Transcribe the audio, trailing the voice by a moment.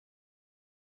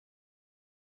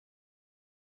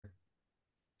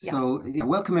Yes. So, yeah,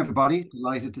 welcome everybody.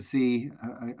 Delighted to see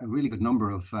a really good number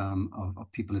of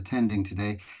people attending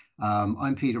today.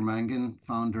 I'm Peter Mangan,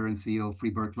 founder and CEO of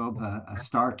Freebird Club, a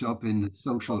startup in the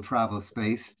social travel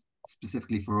space,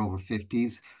 specifically for over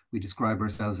 50s. We describe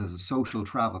ourselves as a social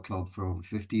travel club for over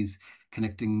 50s,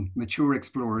 connecting mature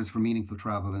explorers for meaningful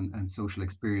travel and social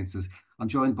experiences. I'm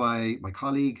joined by my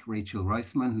colleague, Rachel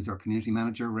Reisman, who's our community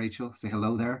manager. Rachel, say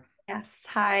hello there. Yes.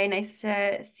 Hi. Nice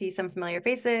to see some familiar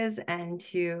faces and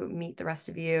to meet the rest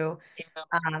of you.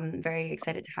 I'm very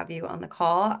excited to have you on the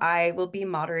call. I will be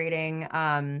moderating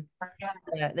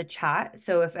the chat.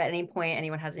 So if at any point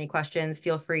anyone has any questions,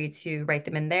 feel free to write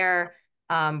them in there.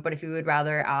 But if you would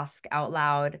rather ask out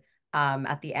loud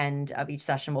at the end of each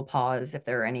session, we'll pause if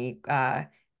there are any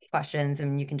questions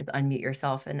and you can just unmute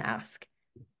yourself and ask.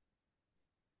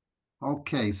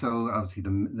 Okay, so obviously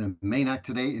the main act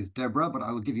today is Deborah, but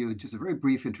I will give you just a very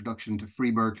brief introduction to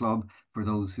Freebird Club for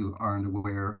those who aren't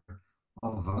aware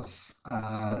of us.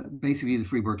 Basically, the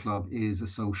Freebird Club is a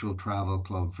social travel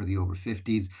club for the over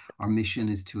 50s. Our mission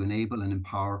is to enable and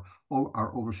empower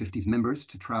our over 50s members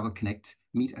to travel, connect,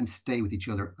 meet, and stay with each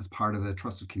other as part of a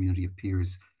trusted community of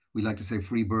peers. We like to say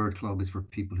Freebird Club is for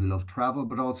people who love travel,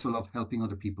 but also love helping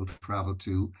other people travel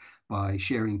too, by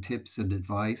sharing tips and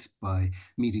advice, by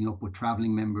meeting up with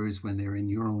traveling members when they're in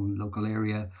your own local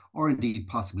area, or indeed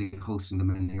possibly hosting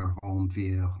them in your home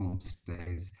via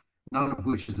homestays. None of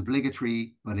which is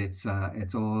obligatory, but it's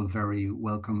all very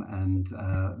welcome and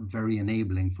very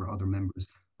enabling for other members,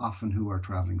 often who are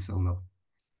traveling solo.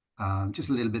 Just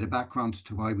a little bit of background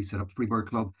to why we set up Freebird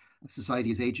Club. Society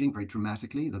is aging very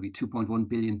dramatically. There'll be 2.1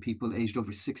 billion people aged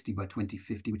over 60 by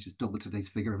 2050, which is double today's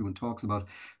figure. Everyone talks about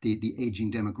the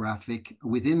aging demographic.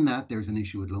 Within that, there's an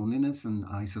issue with loneliness and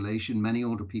isolation. Many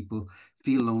older people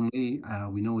feel lonely.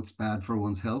 We know it's bad for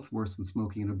one's health, worse than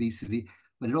smoking and obesity.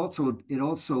 But it also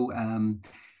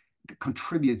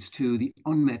contributes to the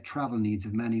unmet travel needs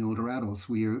of many older adults.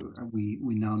 We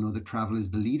now know that travel is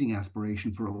the leading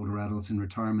aspiration for older adults in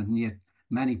retirement, and yet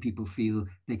many people feel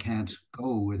they can't go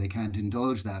or they can't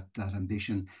indulge that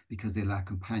ambition because they lack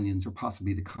companions or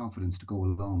possibly the confidence to go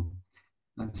alone.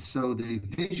 And so the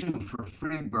vision for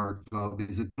Freebird Club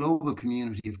is a global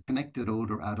community of connected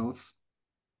older adults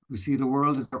who see the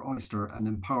world as their oyster and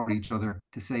empower each other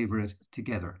to savor it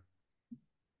together.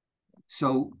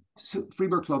 So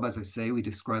Freebird Club, as I say, we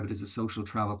describe it as a social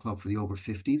travel club for the over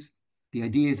 50s. The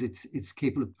idea is it's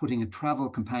capable of putting a travel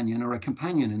companion or a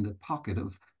companion in the pocket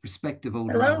of prospective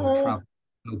older adult Hello. travel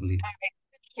globally.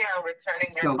 Here,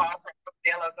 returning your So, call from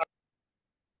Yellow.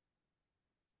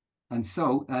 and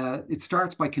so it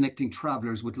starts by connecting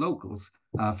travelers with locals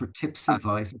for tips,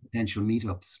 advice, and potential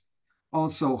meetups.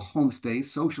 Also, homestays,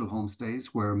 social homestays,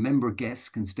 where member guests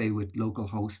can stay with local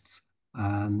hosts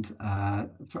and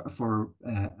for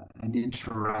an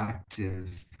interactive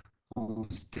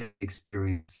homestay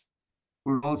experience.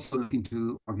 We're also looking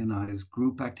to organize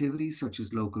group activities such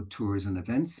as local tours and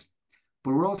events.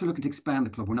 But we're also looking to expand the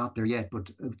club. We're not there yet,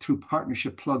 but through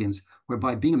partnership plugins,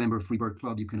 whereby being a member of Freebird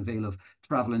Club, you can avail of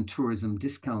travel and tourism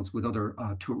discounts with other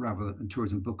travel and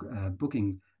tourism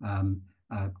booking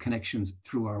connections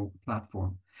through our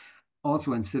platform.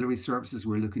 Also, ancillary services,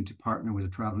 we're looking to partner with a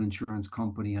travel insurance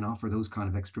company and offer those kind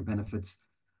of extra benefits.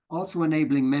 Also,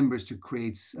 enabling members to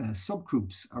create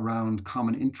subgroups around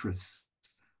common interests.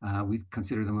 We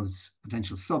consider them as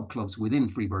potential sub-clubs within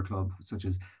Freebird Club, such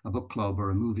as a book club or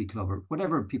a movie club or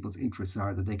whatever people's interests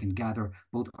are that they can gather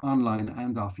both online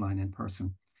and offline in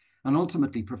person. And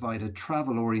ultimately provide a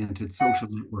travel-oriented social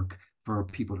network for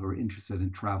people who are interested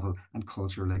in travel and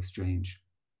cultural exchange.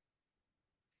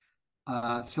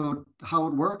 So how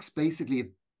it works,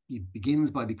 basically, it begins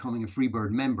by becoming a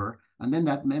Freebird member, and then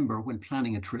that member, when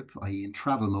planning a trip, i.e. in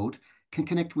travel mode, can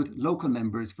connect with local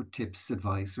members for tips,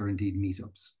 advice, or indeed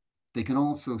meetups. They can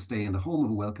also stay in the home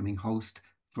of a welcoming host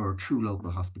for true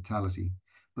local hospitality.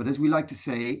 But as we like to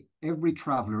say, every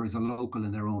traveler is a local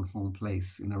in their own home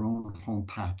place, in their own home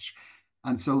patch.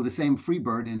 And so the same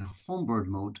Freebird in homebird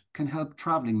mode can help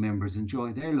traveling members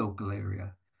enjoy their local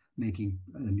area, making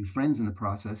new friends in the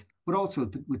process, but also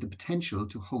with the potential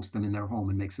to host them in their home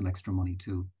and make some extra money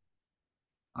too.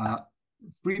 Uh,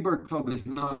 Freebird Club is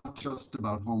not just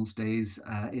about homestays.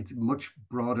 It's much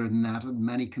broader than that.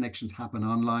 Many connections happen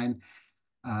online.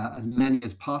 As many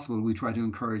as possible, we try to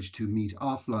encourage to meet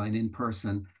offline in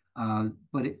person.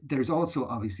 But there's also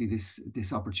obviously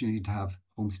this opportunity to have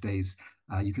homestays.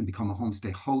 You can become a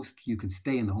homestay host. You can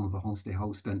stay in the home of a homestay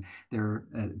host, and there's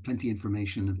plenty of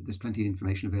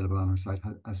information available on our site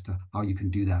as to how you can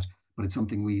do that. but it's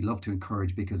something we love to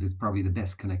encourage because it's probably the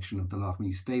best connection of the lot when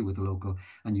you stay with a local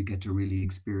and you get to really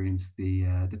experience the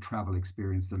travel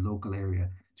experience, the local area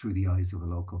through the eyes of a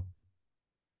local.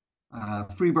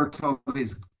 Freebird Club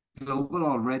is global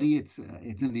already. It's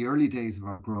in the early days of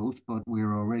our growth, but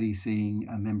we're already seeing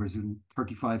members in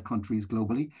 35 countries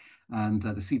globally, and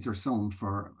the seeds are sown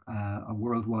for a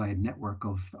worldwide network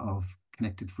of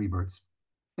connected Freebirds.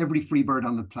 Every Freebird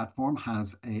on the platform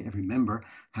every member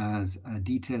has a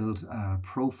detailed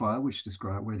profile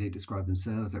where they describe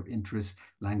themselves, their interests,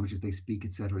 languages they speak,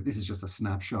 etc. This is just a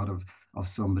snapshot of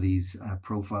somebody's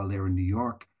profile there in New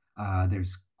York.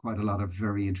 There's quite a lot of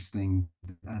very interesting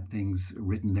things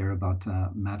written there about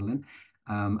Madeline.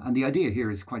 And the idea here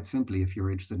is quite simply, if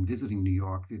you're interested in visiting New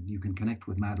York, that you can connect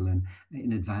with Madeline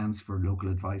in advance for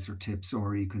local advice or tips,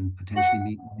 or you can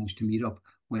potentially manage to meet up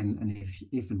when and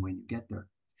if and when you get there.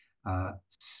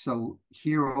 So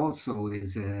here also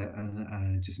is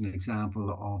just an example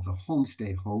of a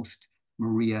homestay host,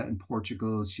 Maria in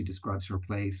Portugal. She describes her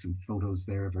place and photos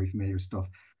there, very familiar stuff,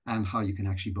 and how you can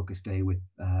actually book a stay with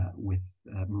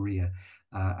Maria.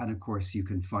 And of course, you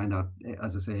can find out,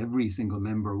 as I say, every single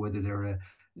member, whether they're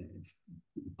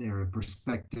a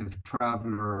prospective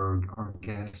traveler or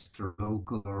guest or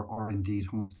local or indeed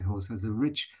homestay host, has a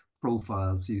rich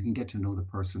profile, so you can get to know the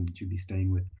person that you'll be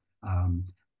staying with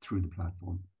through the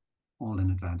platform, all in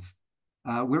advance.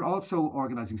 We're also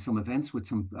organizing some events with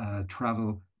some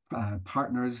travel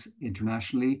partners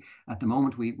internationally. At the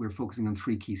moment, we're focusing on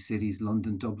 3 key cities,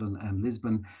 London, Dublin, and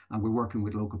Lisbon, and we're working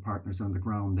with local partners on the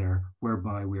ground there,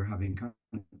 whereby we're having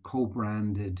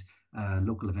co-branded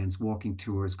local events, walking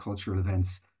tours, cultural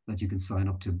events that you can sign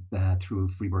up to through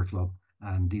Freebird Club.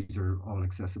 And these are all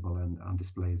accessible and on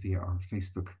display via our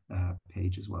Facebook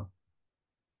page as well.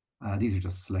 These are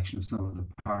just a selection of some of the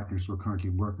partners we're currently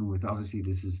working with. Obviously,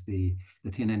 this is the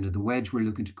thin end of the wedge. We're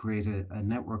looking to create a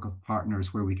network of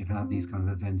partners where we can have these kind of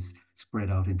events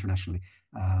spread out internationally.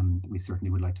 We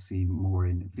certainly would like to see more,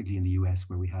 particularly in the US,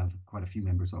 where we have quite a few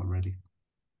members already.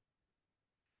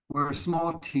 We're a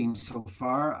small team so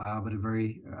far, but a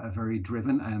very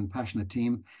driven and passionate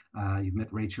team. You've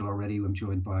met Rachel already. I'm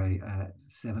joined by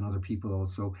 7 other people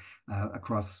also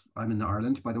across. I'm in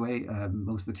Ireland, by the way.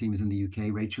 Most of the team is in the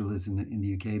UK. Rachel is in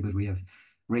the UK, but we have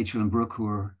Rachel and Brooke who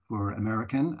are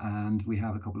American, and we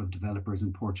have a couple of developers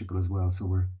in Portugal as well. So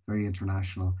we're very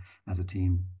international as a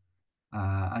team.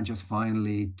 And just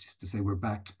finally, just to say, we're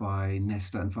backed by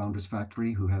Nesta and Founders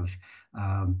Factory, who have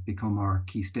become our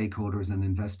key stakeholders and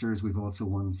investors. We've also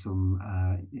won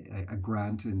a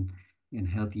grant in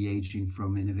healthy aging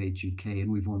from Innovate UK,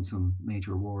 and we've won some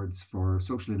major awards for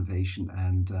social innovation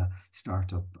and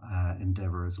startup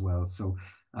endeavor as well. So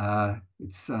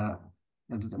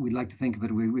we'd like to think of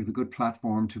it, we have a good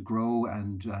platform to grow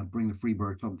and bring the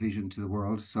Freebird Club vision to the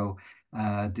world. So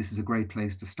this is a great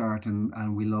place to start,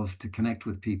 and we love to connect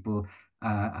with people.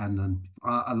 Along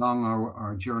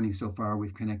our journey so far,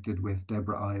 we've connected with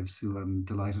Deborah Ives, who I'm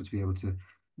delighted to be able to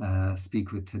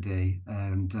speak with today.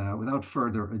 And without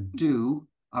further ado,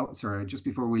 just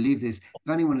before we leave this,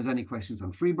 if anyone has any questions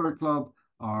on Freebird Club,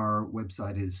 our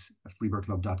website is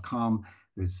freebirdclub.com.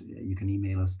 You can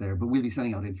email us there, but we'll be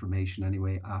sending out information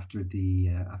anyway after the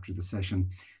session,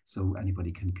 so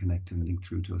anybody can connect and link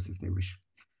through to us if they wish.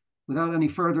 Without any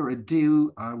further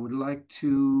ado, I would like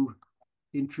to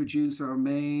introduce our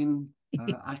main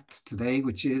act today,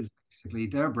 which is basically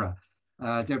Deborah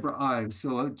Ives.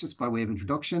 So just by way of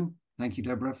introduction, thank you,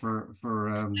 Deborah, for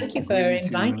thank you for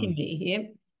inviting me here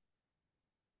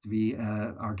to be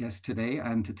our guest today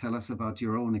and to tell us about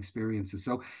your own experiences.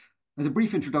 So as a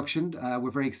brief introduction,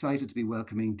 we're very excited to be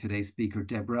welcoming today's speaker,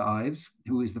 Deborah Ives,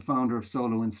 who is the founder of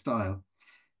Solo in Style.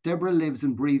 Deborah lives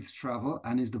and breathes travel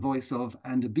and is the voice of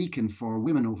and a beacon for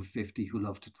women over 50 who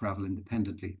love to travel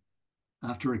independently.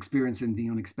 After experiencing the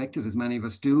unexpected, as many of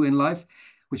us do in life,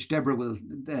 which Deborah will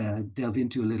delve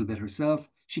into a little bit herself,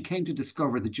 she came to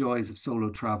discover the joys of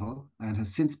solo travel and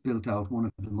has since built out one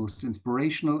of the most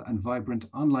inspirational and vibrant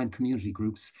online community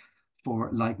groups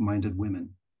for like-minded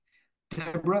women.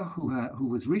 Deborah, who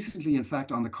was recently, in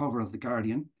fact, on the cover of The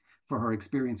Guardian for her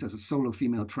experience as a solo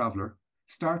female traveler,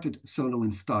 started Solo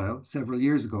in Style several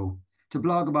years ago to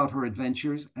blog about her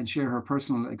adventures and share her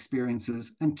personal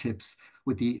experiences and tips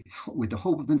with the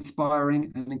hope of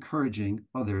inspiring and encouraging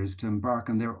others to embark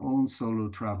on their own solo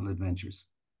travel adventures.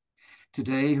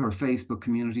 Today, her Facebook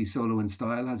community, Solo in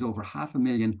Style, has over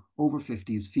 500,000 over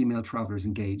 50s female travelers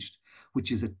engaged,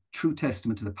 which is a true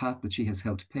testament to the path that she has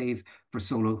helped pave for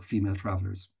solo female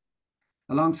travelers.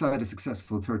 Alongside a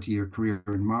successful 30-year career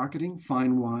in marketing,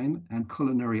 fine wine, and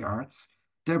culinary arts,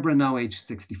 Deborah, now age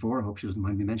 64, I hope she doesn't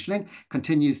mind me mentioning,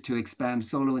 continues to expand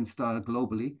Solo in Style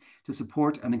globally to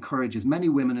support and encourage as many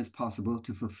women as possible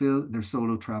to fulfill their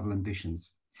solo travel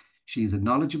ambitions. She is a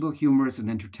knowledgeable, humorous, and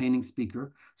entertaining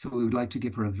speaker, so we would like to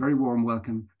give her a very warm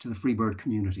welcome to the Freebird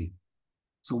community.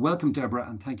 So welcome, Deborah,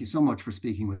 and thank you so much for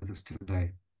speaking with us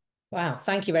today. Wow,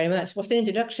 thank you very much. What an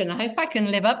introduction. I hope I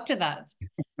can live up to that.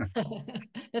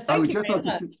 Thank you very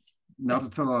much. Not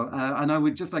at all. And I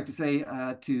would just like to say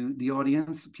to the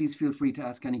audience, please feel free to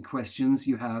ask any questions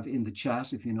you have in the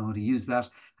chat if you know how to use that,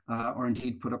 or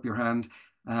indeed put up your hand.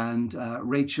 And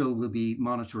Rachel will be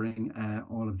monitoring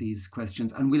all of these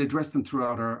questions, and we'll address them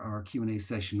throughout our Q&A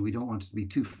session. We don't want it to be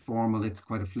too formal. It's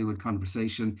quite a fluid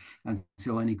conversation. And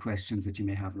so any questions that you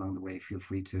may have along the way, feel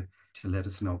free to let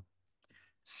us know.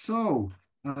 So,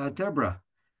 Deborah,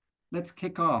 let's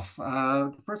kick off.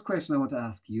 The first question I want to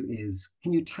ask you is,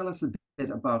 can you tell us a bit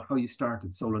about how you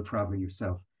started solo traveling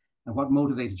yourself and what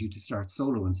motivated you to start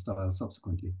Solo in Style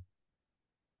subsequently?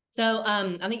 So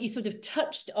I think you sort of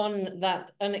touched on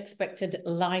that unexpected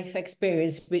life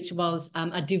experience, which was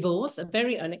a divorce, a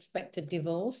very unexpected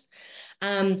divorce.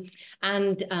 And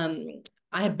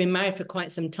I had been married for quite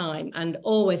some time and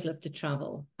always loved to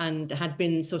travel, and had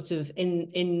been sort of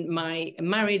in my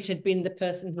marriage had been the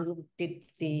person who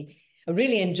I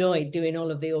really enjoyed doing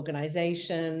all of the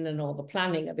organization and all the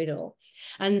planning of it all.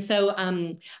 And so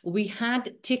we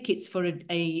had tickets for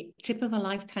a trip of a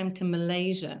lifetime to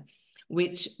Malaysia,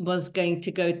 which was going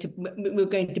to we were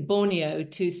going to Borneo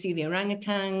to see the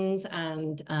orangutans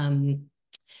and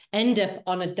end up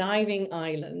on a diving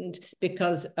island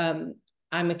because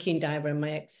I'm a keen diver and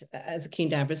my ex is a keen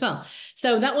diver as well.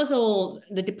 So that was all,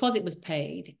 the deposit was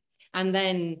paid. And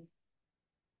then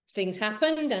things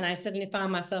happened and I suddenly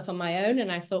found myself on my own,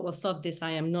 and I thought, well, sod this,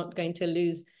 I am not going to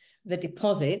lose the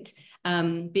deposit,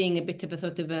 being a bit of a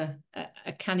sort of a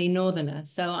canny northerner.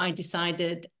 So I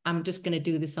decided I'm just going to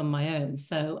do this on my own.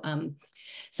 So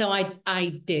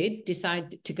I did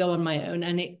decide to go on my own,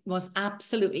 and it was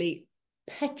absolutely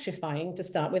petrifying to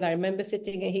start with. I remember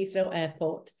sitting at Heathrow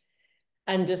Airport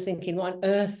and just thinking, what on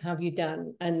earth have you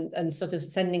done? And sort of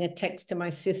sending a text to my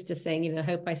sister saying, you know,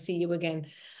 hope I see you again.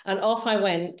 And off I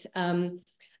went. And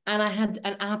I had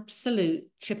an absolute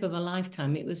trip of a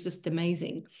lifetime. It was just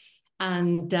amazing.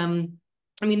 And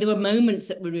I mean, there were moments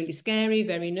that were really scary,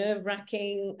 very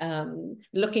nerve-wracking.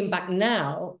 Looking back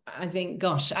now, I think,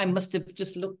 gosh, I must have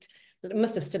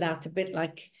stood out a bit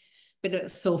like a bit of a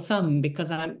sore thumb,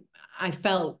 because I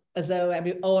felt as though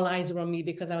all eyes were on me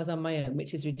because I was on my own,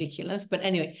 which is ridiculous. But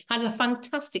anyway, I had a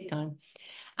fantastic time.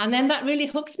 And then that really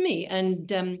hooked me. And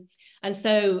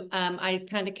so I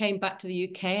kind of came back to the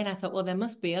UK, and I thought, well, there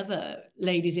must be other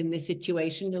ladies in this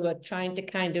situation who are trying to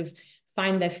kind of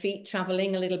find their feet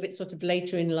traveling a little bit sort of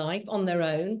later in life on their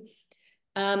own.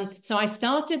 So I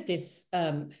started this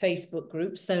Facebook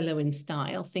group, Solo in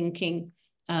Style, thinking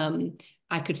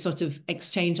I could sort of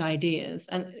exchange ideas,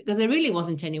 and because there really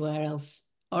wasn't anywhere else,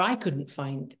 or I couldn't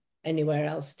find anywhere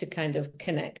else to kind of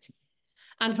connect.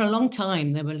 And for a long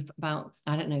time, there were about,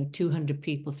 I don't know, 200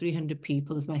 people, 300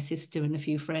 people, with my sister and a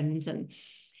few friends. And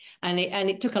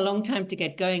it took a long time to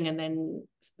get going. And then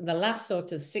the last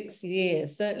sort of 6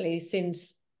 years, certainly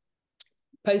since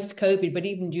post-COVID, but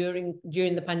even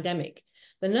during the pandemic,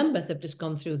 the numbers have just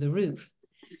gone through the roof.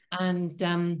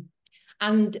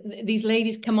 And these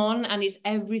ladies come on, and it's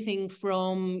everything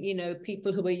from, you know,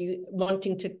 people who are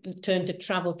wanting to turn to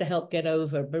travel to help get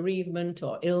over bereavement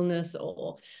or illness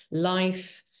or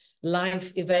life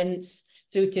events,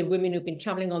 through to women who've been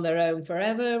traveling on their own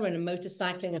forever and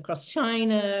motorcycling across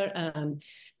China,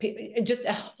 just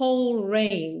a whole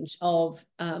range of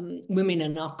women.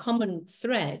 And our common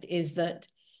thread is that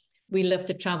we love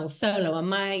to travel solo. And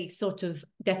my sort of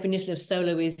definition of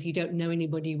solo is you don't know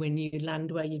anybody when you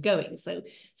land where you're going. So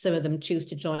some of them choose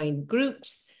to join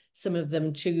groups. Some of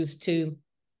them choose to,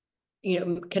 you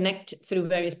know, connect through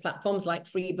various platforms like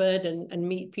Freebird and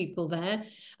meet people there.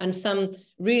 And some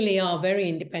really are very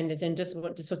independent and just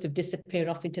want to sort of disappear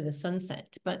off into the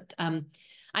sunset. But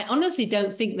I honestly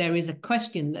don't think there is a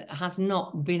question that has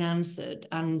not been answered.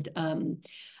 And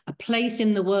a place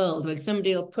in the world where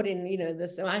somebody will put in, you know,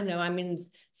 this, I know I'm in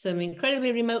some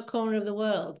incredibly remote corner of the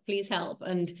world, please help.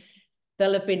 And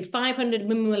there'll have been 500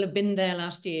 women will have been there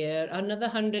last year. Another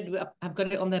 100 have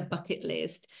got it on their bucket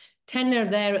list. 10 are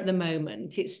there at the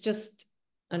moment. It's just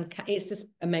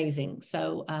amazing.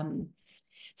 So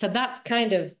so that's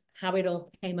kind of how it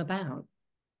all came about.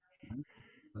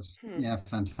 Yeah,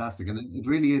 fantastic. And it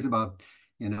really is about,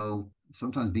 you know,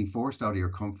 sometimes being forced out of your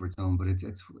comfort zone, but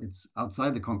it's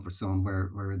outside the comfort zone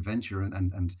where adventure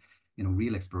and you know,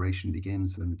 real exploration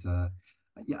begins. And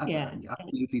Yeah, Yeah,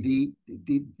 absolutely.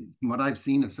 From what I've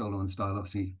seen of Solo and Style,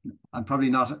 obviously, I'm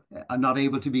not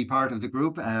able to be part of the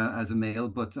group as a male,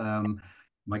 but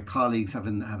my colleagues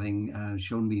having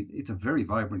shown me it's a very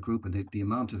vibrant group, and the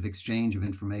amount of exchange of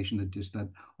information, that just that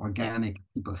yeah, organic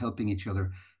people helping each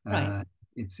other, right,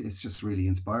 it's just really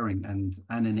inspiring and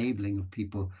enabling of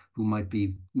people who might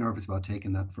be nervous about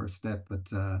taking that first step,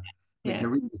 but yeah. there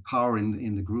really is power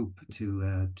in the group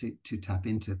to tap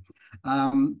into.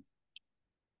 Um,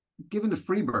 Given the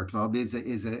Freebird Club is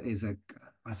a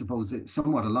I suppose it's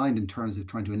somewhat aligned in terms of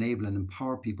trying to enable and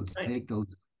empower people to Right. take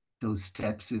those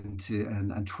steps into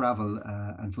and travel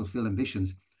and fulfill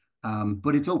ambitions.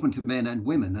 But it's open to men and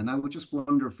women. And I would just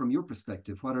wonder, from your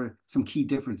perspective, what are some key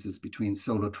differences between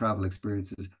solo travel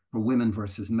experiences for women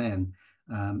versus men,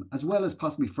 as well as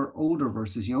possibly for older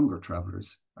versus younger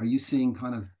travelers? Are you seeing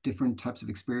kind of different types of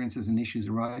experiences and issues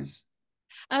arise?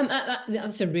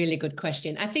 That's a really good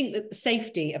question. I think that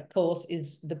safety, of course,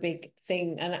 is the big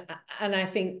thing, and I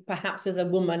think perhaps as a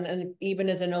woman, and even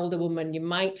as an older woman, you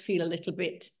might feel a little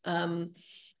bit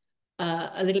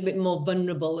more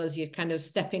vulnerable as you're kind of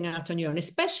stepping out on your own,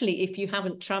 especially if you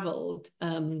haven't travelled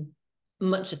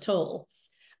much at all.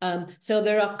 So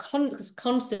there are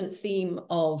constant theme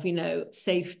of,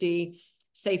 safety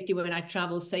when I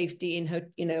travel, safety in her,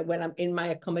 when I'm in my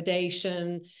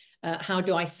accommodation. How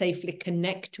do I safely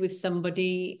connect with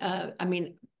somebody? I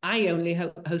mean, I only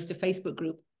host a Facebook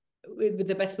group with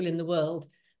the best will in the world.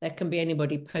 There can be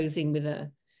anybody posing with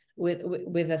a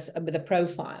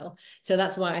profile. So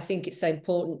that's why I think it's so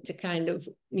important to kind of,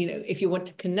 if you want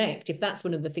to connect, if that's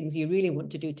one of the things you really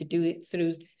want to do it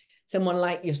through someone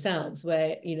like yourselves,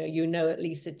 where at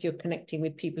least that you're connecting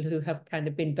with people who have kind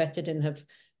of been vetted and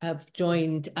have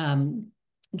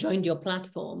joined your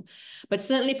platform. But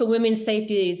certainly for women's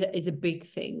safety is a big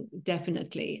thing,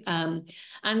 definitely. And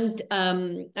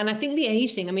I think the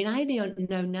age thing, I mean, I don't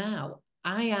know now.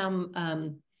 I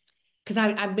am because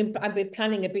I've been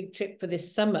planning a big trip for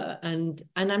this summer, and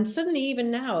I'm suddenly, even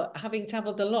now, having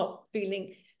traveled a lot,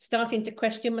 starting to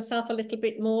question myself a little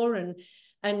bit more,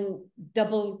 and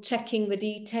double checking the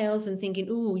details and thinking,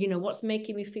 oh, what's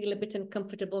making me feel a bit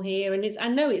uncomfortable here? And I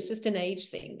know it's just an age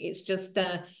thing. It's just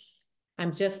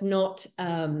I'm just not,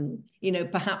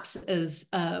 perhaps as,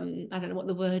 I don't know what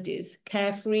the word is,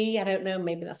 carefree. I don't know,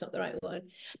 maybe that's not the right word.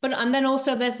 And then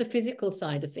also there's the physical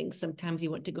side of things. Sometimes you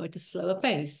want to go at a slower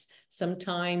pace.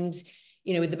 Sometimes,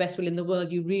 with the best will in the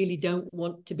world, you really don't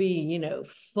want to be,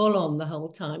 full on the whole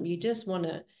time. You just want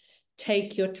to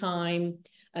take your time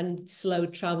and slow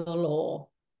travel, or,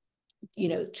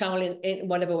 travel in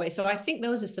whatever way. So I think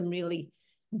those are some really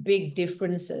big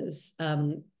differences,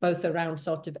 both around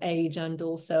sort of age and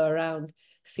also around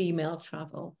female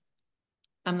travel.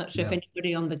 I'm not sure if Yeah.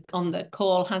 anybody on the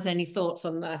call has any thoughts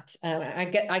on that.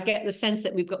 I get the sense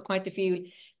that we've got quite a few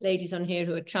ladies on here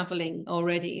who are traveling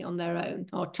already on their own,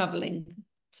 or traveling,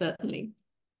 certainly.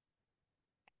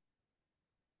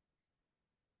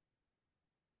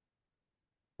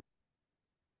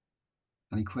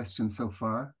 Any questions so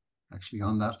far, actually,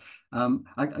 on that?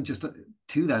 I just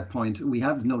to that point, we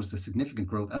have noticed a significant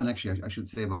growth, and actually, I should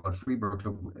say about Freebird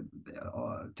Club,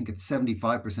 I think it's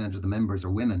 75% of the members are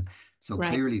women. So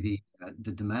Right. clearly,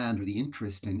 the demand or the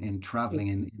interest in traveling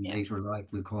in Yeah. later life,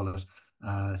 we'll call it,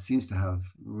 seems to have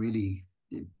really,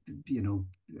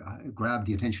 grabbed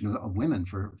the attention of women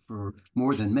for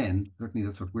more than men. Certainly,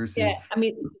 that's what we're Yeah, seeing. I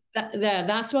mean,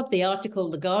 that's what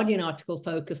the Guardian article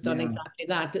focused on, Yeah. exactly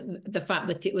that, the fact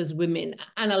that it was women.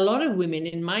 And a lot of women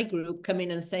in my group come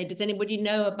in and say, does anybody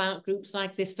know about groups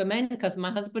like this for men? Because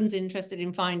my husband's interested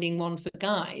in finding one for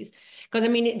guys. Because, I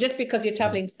mean, just because you're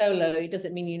traveling solo, it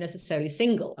doesn't mean you're necessarily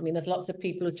single. I mean, there's lots of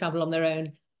people who travel on their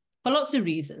own for lots of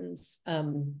reasons.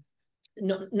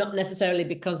 Not necessarily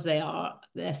because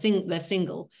they're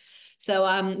single. So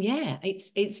yeah,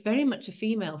 it's very much a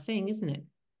female thing, isn't it?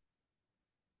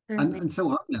 Certainly. And so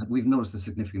on that, we've noticed a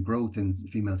significant growth in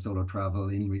female solo travel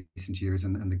in recent years,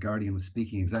 and The Guardian was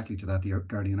speaking exactly to that, the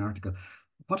Guardian article.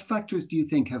 What factors do you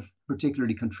think have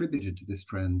particularly contributed to this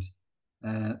trend?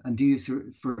 And do you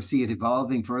foresee it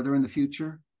evolving further in the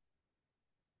future?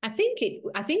 I think it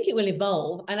will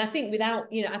evolve, and I think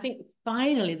I think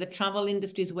finally the travel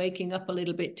industry is waking up a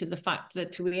little bit to the fact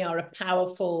that we are a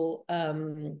powerful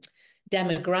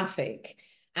demographic,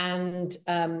 and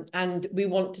we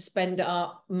want to spend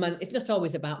our money. It's not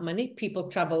always about money. People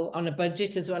travel on a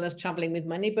budget as well as traveling with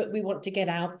money, but we want to get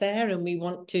out there, and we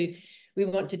want to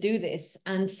do this.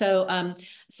 And so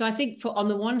I think, on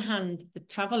the one hand, the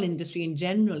travel industry in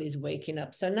general is waking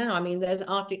up. So now, I mean, there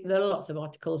are lots of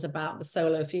articles about the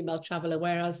solo female traveler,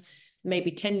 whereas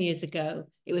maybe 10 years ago,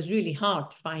 it was really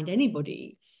hard to find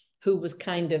anybody who was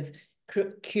kind of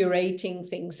curating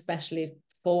things specially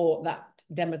for that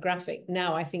demographic.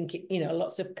 Now I think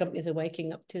lots of companies are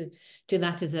waking up to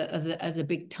that as a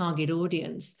big target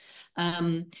audience.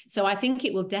 So I think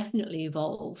it will definitely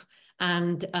evolve,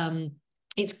 and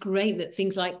it's great that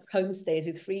things like homestays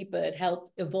with Freebird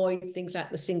help avoid things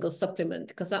like the single supplement,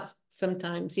 because that's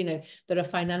sometimes there are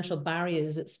financial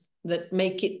barriers that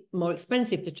make it more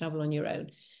expensive to travel on your own.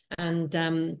 And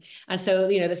so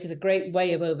this is a great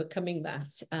way of overcoming that,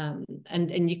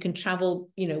 and you can travel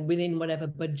within whatever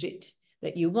budget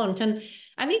that you want. And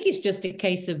I think it's just a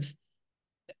case of,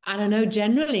 I don't know,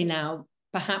 generally now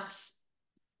perhaps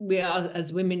we are,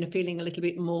 as women, are feeling a little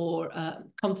bit more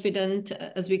confident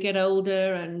as we get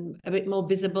older, and a bit more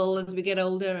visible as we get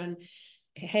older. And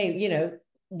hey,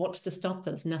 what's to stop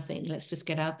us? Nothing. Let's just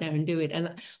get out there and do it.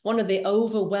 And one of the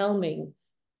overwhelming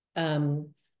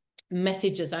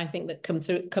messages I think that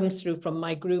comes through from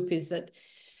my group is that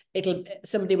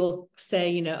somebody will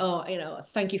say,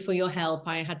 thank you for your help.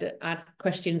 I had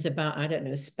questions about, I don't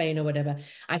know, Spain or whatever.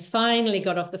 I finally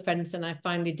got off the fence and I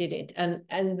finally did it.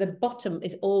 And the bottom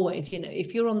is always,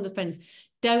 if you're on the fence,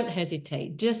 don't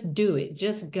hesitate, just do it,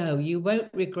 just go. You won't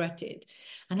regret it.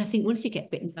 And I think once you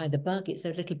get bitten by the bug, it's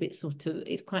a little bit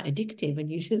it's quite addictive,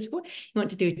 and you want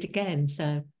to do it again.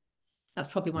 So that's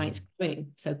probably why it's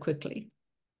growing so quickly.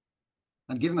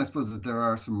 And given, I suppose, that there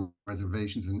are some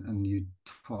reservations, and you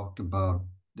talked about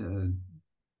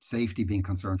safety being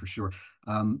concerned for sure.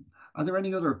 Are there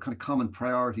any other kind of common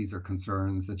priorities or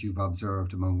concerns that you've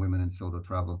observed among women in solo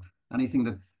travel? Anything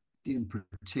that in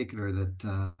particular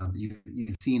that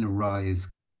you've seen arise?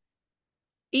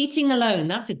 Eating alone,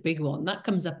 that's a big one. That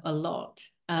comes up a lot.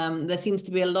 There seems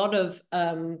to be a lot of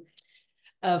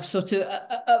sort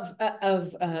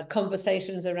of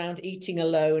conversations around eating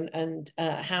alone, and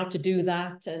how to do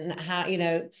that, and how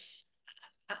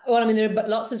well, I mean, there are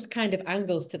lots of kind of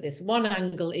angles to this. One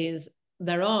angle is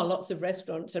there are lots of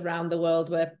restaurants around the world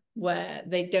where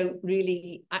they don't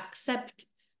really accept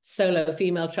solo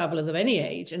female travelers of any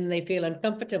age, and they feel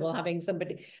uncomfortable having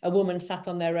a woman sat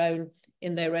on their own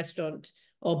in their restaurant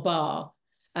or bar.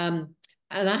 And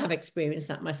I have experienced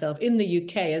that myself in the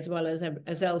UK as well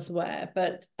as elsewhere.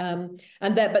 But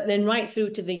then right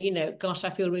through to the, gosh, I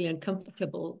feel really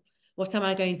uncomfortable. What am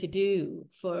I going to do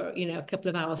for, a couple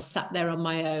of hours sat there on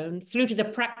my own? Through to the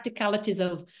practicalities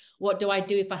of what do I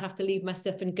do if I have to leave my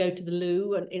stuff and go to the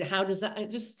loo? And how does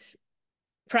that, just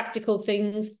practical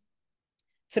things.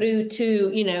 Through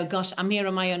to, gosh, I'm here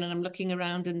on my own and I'm looking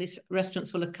around and this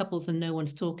restaurant's full of couples and no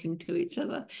one's talking to each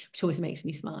other, which always makes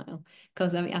me smile.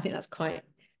 Because I think that's quite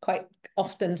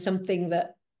often something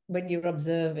that when you're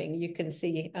observing, you can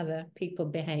see other people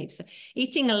behave. So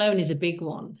eating alone is a big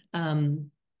one. And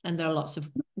there are lots of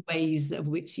ways of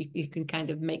which you can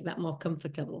kind of make that more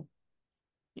comfortable.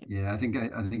 Yeah, I think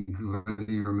whether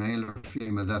you're male or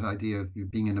female, that idea of you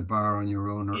being in a bar on your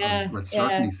own, or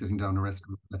certainly sitting down in a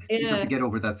restaurant, you have to get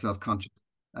over that self-conscious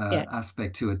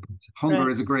aspect to it. But hunger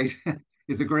is a great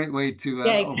way to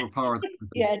overpower that.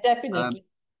 Yeah, definitely.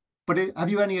 But have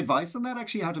you any advice on that,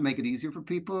 actually, how to make it easier for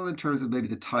people in terms of maybe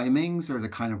the timings or the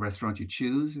kind of restaurant you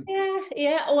choose?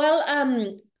 Yeah. Well,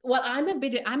 I'm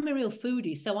a real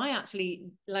foodie, so I actually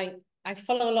I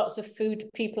follow lots of food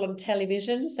people on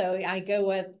television. So I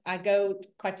go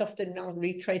quite often. I'll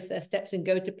retrace their steps and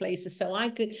go to places. So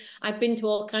I've been to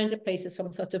all kinds of places,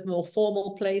 from sort of more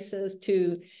formal places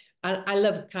to, I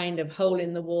love kind of hole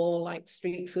in the wall, like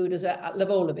street food. I love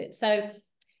all of it.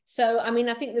 So I mean,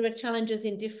 I think there are challenges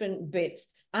in different bits.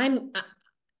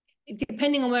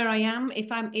 Depending on where I am, if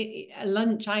I'm at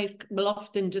lunch, I will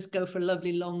often just go for a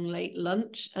lovely long late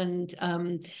lunch, and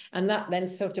that then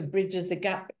sort of bridges the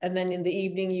gap. And then in the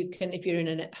evening, you can, if you're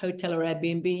in a hotel or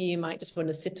Airbnb, you might just want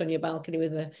to sit on your balcony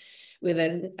with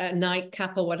a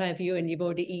nightcap or whatever and you've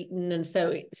already eaten, and so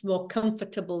it's more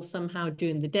comfortable somehow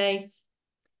during the day.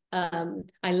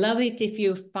 I love it if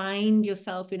you find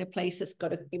yourself in a place that's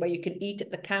where you can eat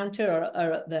at the counter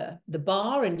or at the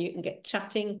bar, and you can get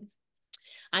chatting.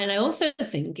 And I also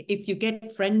think if you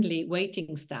get friendly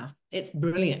waiting staff, it's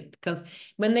brilliant, because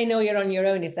when they know you're on your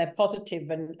own, if they're positive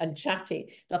and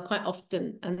chatty, they'll quite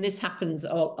often, and this happens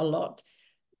a lot,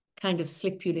 kind of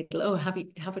slip you a little, oh, have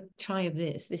a try of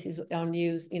this. This is our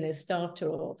new, starter,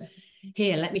 or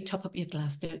here, let me top up your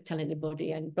glass, don't tell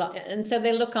anybody, and so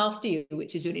they look after you,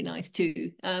 which is really nice too.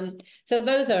 So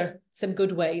those are some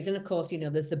good ways. And of course,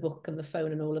 there's the book and the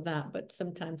phone and all of that, but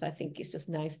sometimes I think it's just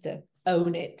nice to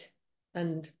own it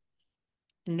and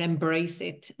embrace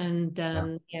it, and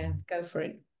go for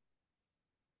it.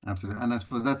 Absolutely. And I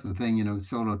suppose that's the thing,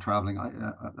 solo traveling.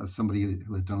 As somebody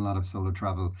who has done a lot of solo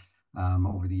travel,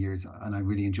 over the years, and I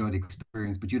really enjoyed the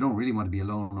experience. But you don't really want to be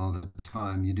alone all the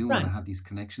time. You do want Right, to have these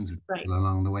connections with right. people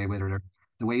along the way, whether they're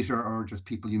the waiter or just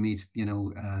people you meet,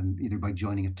 either by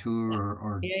joining a tour, Yeah,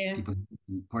 or yeah, yeah. people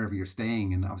wherever you're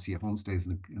staying. And obviously, a homestay is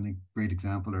a great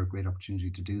example or a great opportunity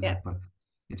to do Yeah. that. But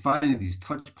it's finding these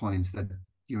touch points that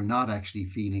you're not actually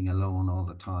feeling alone all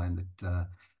the time,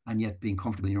 and yet being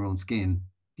comfortable in your own skin,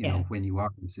 Yeah. when you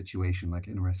are in a situation like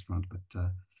in a restaurant. But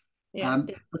Yeah.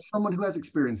 as someone who has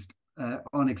experienced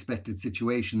unexpected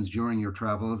situations during your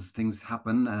travels, things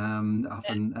happen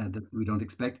often that we don't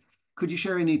expect. Could you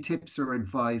share any tips or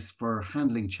advice for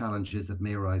handling challenges that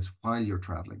may arise while you're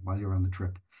traveling, while you're on the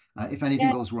trip? If anything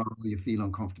Yeah. goes wrong or you feel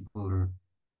uncomfortable, or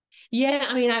Yeah,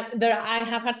 I mean, I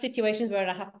have had situations where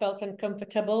I have felt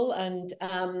uncomfortable, and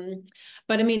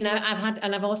but I mean,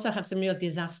 I've also had some real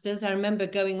disasters. I remember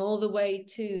going all the way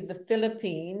to the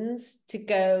Philippines to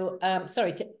go,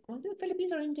 sorry, was it the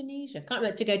Philippines or Indonesia? Can't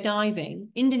remember, to go diving,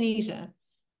 Indonesia,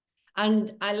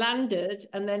 and I landed,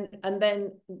 and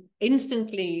then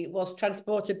instantly was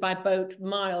transported by boat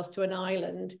miles to an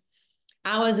island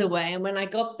hours away. And when I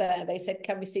got there, they said,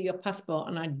 "Can we see your passport?"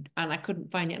 And I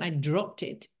couldn't find it, and I dropped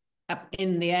it up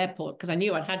in the airport because I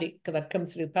knew I'd had it because I'd come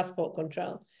through passport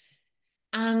control.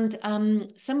 And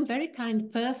some very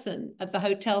kind person at the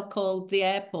hotel called the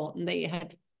airport, and it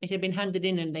had been handed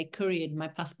in, and they couriered my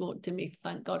passport to me.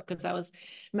 Thank God, because I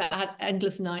had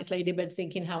endless nights laid in bed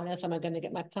thinking, how on earth am I going to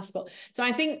get my passport? So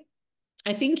I think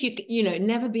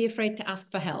never be afraid to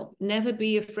ask for help. Never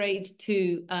be afraid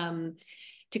to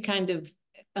kind of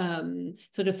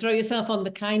sort of throw yourself on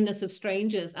the kindness of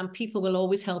strangers, and people will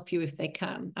always help you if they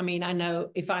can. I mean, I know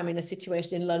if I'm in a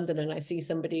situation in London and I see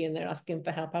somebody and they're asking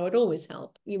for help, I would always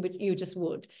help. You just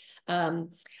would. And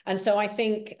so I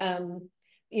think, and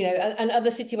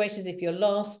other situations, if you're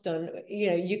lost, and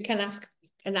you can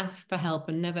ask for help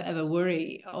and never ever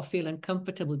worry or feel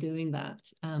uncomfortable doing that.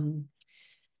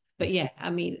 But yeah,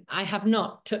 I mean, I have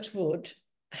not, touch wood,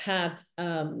 had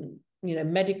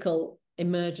medical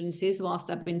emergencies whilst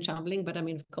I've been traveling. But I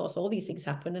mean, of course, all these things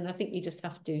happen, and I think you just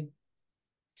have to,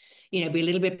 be a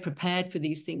little bit prepared for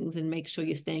these things and make sure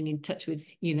you're staying in touch with,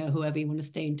 whoever you want to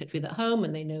stay in touch with at home,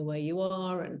 and they know where you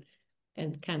are,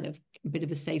 and kind of a bit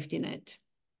of a safety net.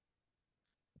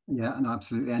 yeah, no,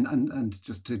 absolutely. And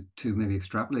just to maybe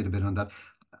extrapolate a bit on that,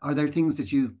 are there things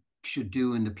that you should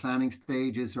do in the planning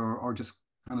stages, or just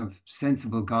kind of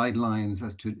sensible guidelines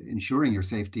as to ensuring your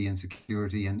safety and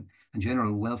security and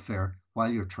general welfare while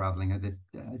you're traveling? Have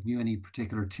you any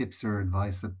particular tips or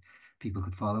advice that people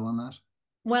could follow on that?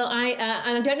 Well,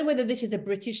 and I don't know whether this is a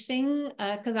British thing,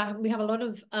 because we have a lot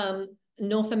of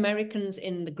North Americans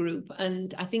in the group,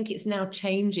 and I think it's now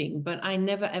changing. But I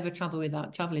never ever travel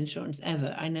without travel insurance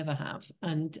ever. I never have,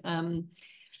 and I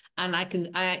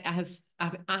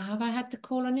had to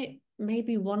call on it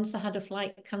maybe once. I had a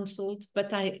flight cancelled,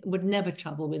 but I would never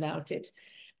travel without it.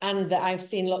 And I've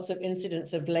seen lots of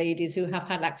incidents of ladies who have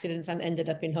had accidents and ended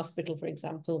up in hospital, for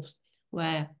example,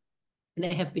 where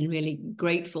they have been really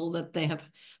grateful that they have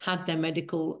had their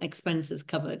medical expenses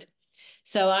covered.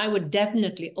 So I would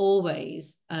definitely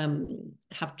always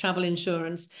have travel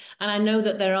insurance. And I know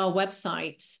that there are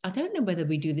websites. I don't know whether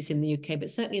we do this in the UK,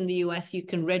 but certainly in the US, you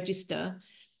can register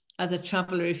as a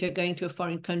traveler if you're going to a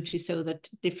foreign country, so that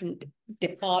different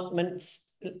departments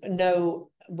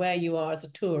know where you are as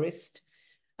a tourist.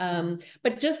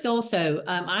 But just also,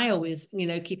 I always,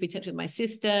 keep in touch with my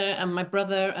sister and my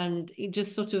brother, and it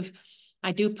just sort of,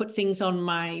 I do put things on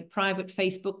my private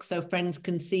Facebook so friends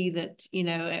can see that,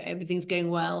 everything's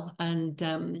going well.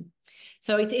 And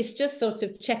so it's just sort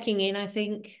of checking in, I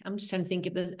think. I'm just trying to think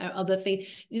if there's other things,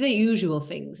 the usual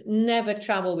things. Never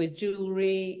travel with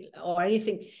jewelry or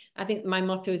anything. I think my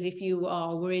motto is, if you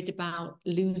are worried about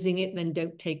losing it, then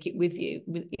don't take it with you.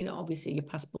 Obviously your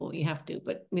passport, you have to,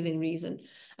 but within reason.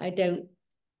 I don't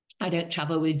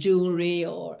travel with jewelry,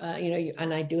 or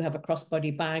and I do have a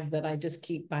crossbody bag that I just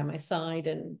keep by my side,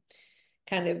 and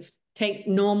kind of take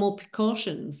normal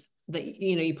precautions that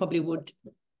you probably would.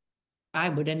 I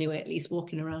would anyway, at least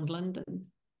walking around London.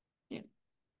 Yeah.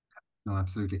 No,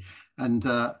 absolutely. And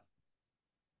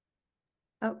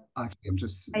Oh, actually, do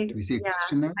I we see a yeah,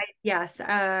 question there? yes. We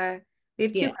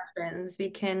have two Yeah. questions. We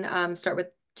can start with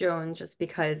Joan just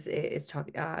because it is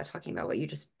talking about what you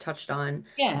just touched on.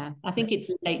 Yeah, I think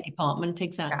it's State Department. Yeah.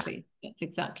 Exactly. That's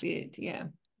exactly it. Yeah.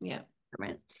 Yeah.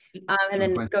 Right. And No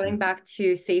then question. going back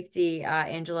to safety,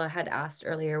 Angela had asked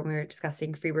earlier when we were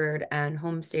discussing Freebird and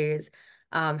homestays,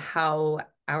 how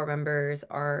our members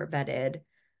are vetted,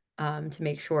 to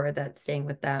make sure that staying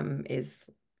with them is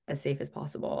as safe as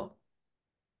possible.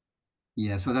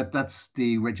 Yeah, so that's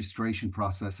the registration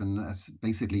process, and that's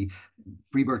basically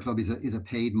Freebird Club is a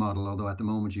paid model. Although at the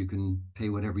moment you can pay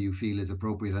whatever you feel is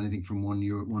appropriate, anything from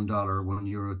 €1,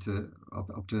 €1 to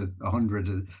up to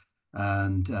 100.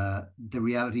 And the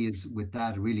reality is with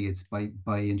that, really, it's by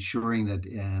ensuring that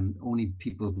only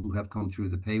people who have come through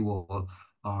the paywall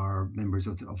are members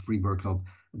of Freebird Club.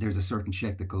 There's a certain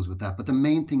check that goes with that, but the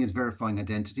main thing is verifying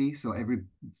identity. So every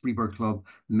Freebird Club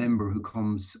member who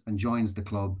comes and joins the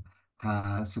club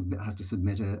has to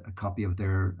submit a copy of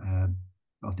their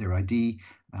ID.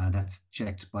 That's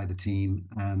checked by the team,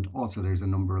 and also there's a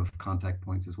number of contact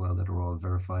points as well that are all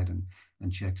verified and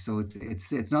checked. So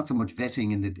it's not so much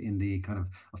vetting in the kind of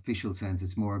official sense.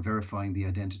 It's more verifying the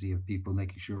identity of people,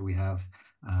 making sure we have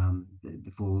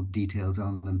the full details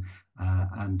on them,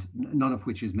 and none of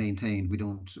which is maintained. We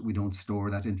don't store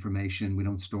that information. We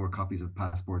don't store copies of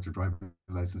passports or driver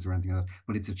license or anything like that.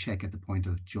 But it's a check at the point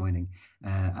of joining.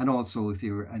 And also, if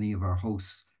you're any of our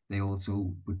hosts, they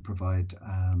also would provide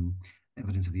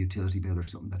evidence of a utility bill or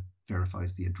something that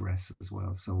verifies the address as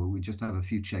well. So we just have a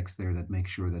few checks there that make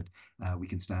sure that we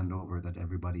can stand over that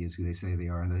everybody is who they say they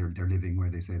are, and they're living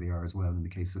where they say they are as well in the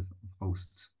case of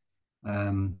hosts.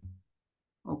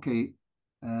 Okay.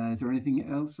 Is there anything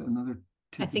else? Another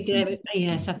I tip is think, to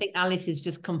yes, I think Alice is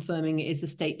just confirming it is the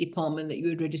State Department that you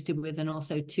would register with, and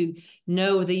also to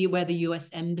know where the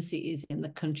US Embassy is in the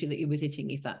country that you're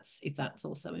visiting, if that's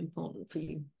also important for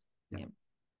you. Yeah.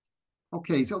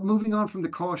 Okay, so moving on from the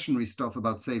cautionary stuff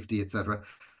about safety, etc.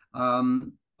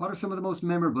 What are some of the most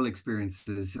memorable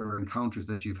experiences or encounters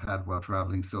that you've had while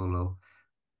traveling solo?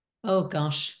 Oh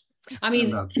gosh. I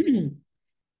mean,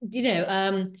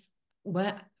 Standouts.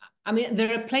 where I mean,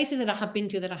 there are places that I have been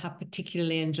to that I have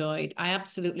particularly enjoyed. I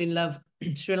absolutely love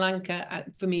Sri Lanka.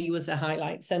 For me, was a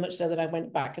highlight, so much so that I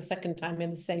went back a second time in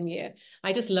the same year.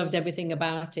 I just loved everything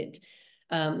about it.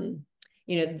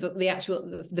 The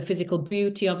actual, the physical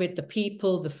beauty of it, the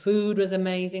people, the food was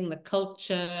amazing, the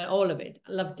culture, all of it.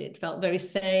 I loved it. Felt very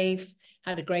safe.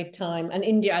 Had a great time. And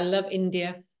India, I love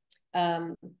India.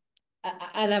 And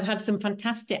I've had some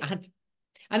fantastic.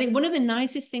 I think one of the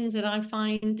nicest things that I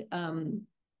find,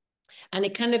 and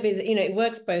it kind of is, it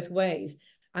works both ways.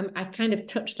 I kind of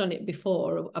touched on it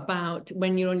before about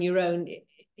when you're on your own,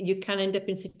 you can end up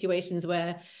in situations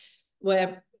where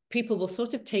people will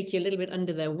sort of take you a little bit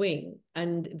under their wing,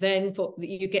 and then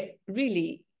you can get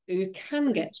really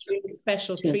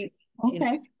special treatment.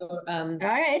 Okay. All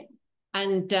right.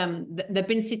 And there've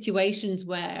been situations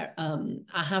where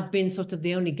I have been sort of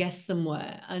the only guest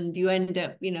somewhere, and you end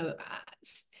up,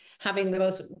 having the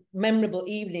most memorable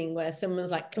evening where someone's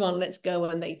like, "Come on, let's go,"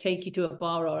 and they take you to a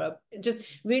bar or just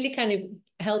really kind of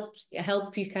help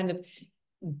you kind of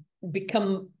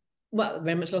become, well,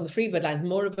 very much along the Freebird lines,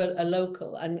 more of a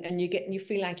local, and you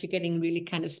feel like you're getting really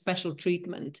kind of special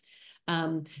treatment.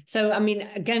 So I mean,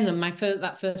 again,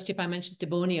 that first trip I mentioned to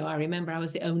Borneo, I remember I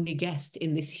was the only guest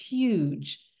in this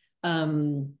huge,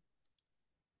 I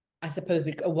suppose,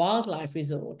 a wildlife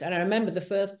resort, and I remember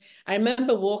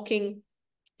walking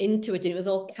into it, and it was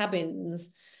all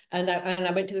cabins, and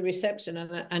I went to the reception,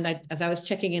 and I as I was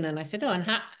checking in, and I said, "Oh, and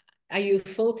are you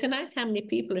full tonight? How many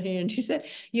people are here?" And she said,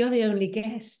 "You're the only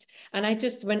guest." And I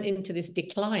just went into this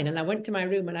decline, and I went to my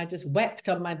room, and I just wept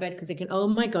on my bed because thinking, "Oh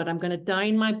my God, I'm going to die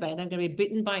in my bed. I'm going to be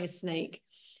bitten by a snake.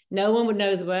 No one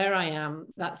knows where I am.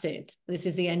 That's it. This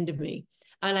is the end of me."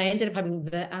 And I ended up having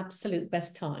the absolute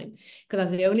best time because I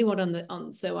was the only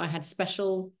one so I had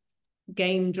special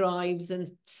game drives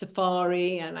and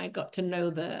safari, and I got to know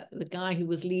the guy who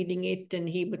was leading it, and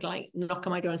he would like knock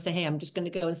on my door and say, "Hey, I'm just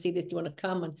going to go and see this. Do you want to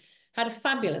come?" And had a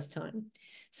fabulous time.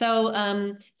 So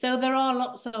there are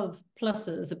lots of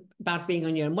pluses about being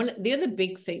on your own. The other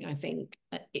big thing I think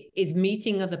is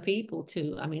meeting other people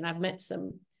too. I mean, I've met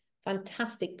some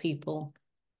fantastic people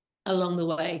along the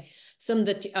way, some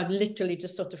that are literally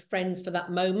just sort of friends for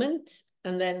that moment,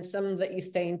 and then some that you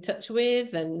stay in touch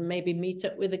with and maybe meet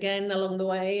up with again along the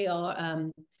way, or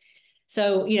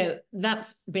so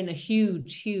that's been a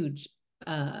huge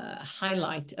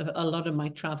highlight of a lot of my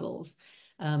travels,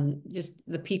 just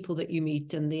the people that you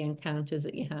meet and the encounters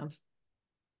that you have.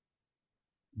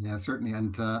 Yeah, certainly.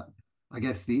 And I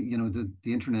guess the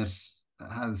internet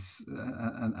has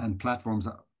and platforms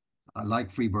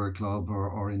like Freebird Club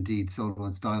or indeed Solo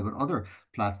and Style, but other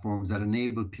platforms that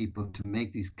enable people to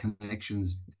make these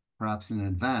connections perhaps in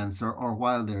advance or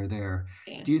while they're there.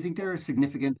 Yeah. Do you think they're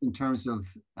significant in terms of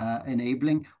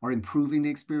enabling or improving the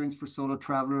experience for solo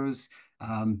travelers,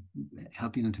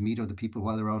 helping them to meet other people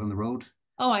while they're out on the road?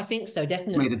 Oh, I think so,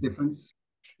 definitely. Made a difference?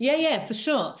 Yeah, for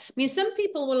sure. I mean, some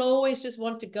people will always just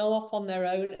want to go off on their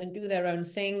own and do their own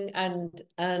thing. And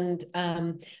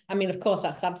I mean, of course,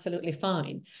 that's absolutely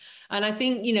fine. And I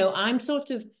think,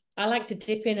 I like to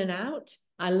dip in and out.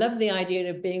 I love the idea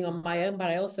of being on my own,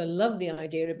 but I also love the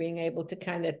idea of being able to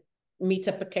kind of meet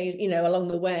up occasionally, along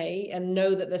the way and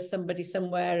know that there's somebody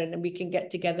somewhere and we can get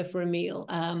together for a meal.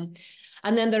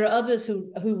 And then there are others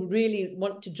who really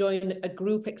want to join a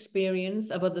group experience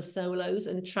of other solos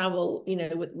and travel,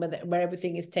 where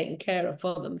everything is taken care of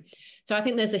for them. So I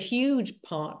think there's a huge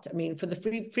part. I mean, for the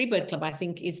Freebird Club, I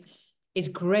think is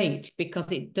great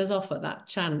because it does offer that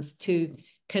chance to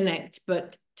connect,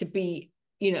 but to be,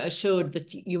 assured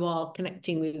that you are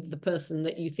connecting with the person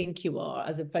that you think you are,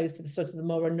 as opposed to the sort of the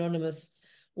more anonymous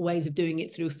ways of doing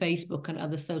it through Facebook and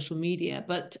other social media.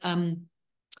 But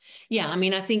yeah, I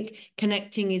mean, I think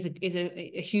connecting is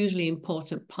a hugely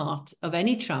important part of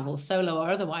any travel, solo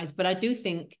or otherwise. But I do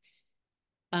think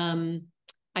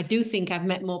I've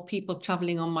met more people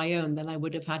traveling on my own than I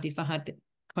would have had if I had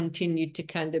continued to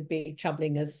kind of be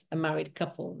traveling as a married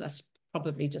couple. That's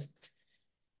probably just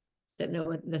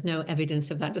there's no evidence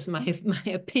of that, just my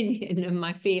opinion and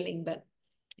my feeling. But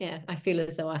yeah, I feel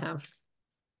as though I have.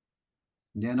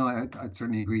 Yeah, no, I'd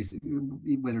certainly agree.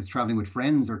 Whether it's traveling with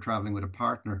friends or traveling with a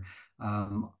partner,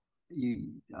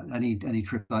 any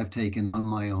trip I've taken on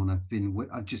my own, it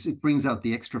brings out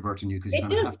the extrovert in you because you're It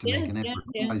going to does, have to yeah, make an yeah, effort.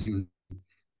 yeah. Otherwise,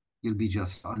 you'll be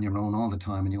just on your own all the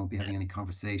time and you won't be having any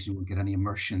conversation, you won't get any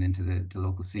immersion into the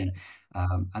local scene.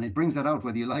 And it brings that out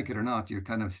whether you like it or not. You're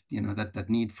kind of, that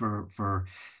need for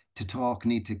to talk,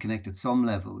 need to connect at some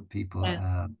level with people.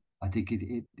 Yeah. I think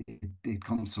it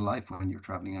comes to life when you're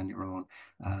traveling on your own.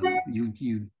 You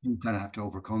kind of have to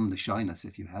overcome the shyness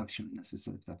if you have shyness, if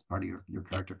that's part of your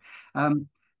character.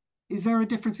 Is there a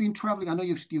difference between traveling? I know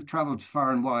you've traveled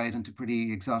far and wide into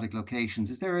pretty exotic locations.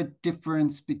 Is there a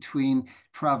difference between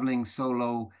traveling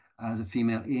solo as a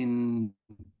female in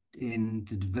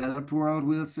the developed world,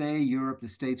 we'll say, Europe, the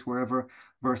States, wherever,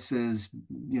 versus,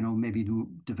 maybe the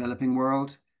developing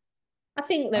world? I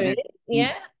think Are there there is.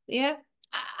 Yeah, yeah.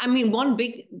 I mean, one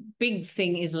big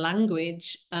thing is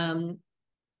language. And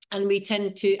we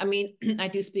tend to, I mean, I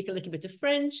do speak a little bit of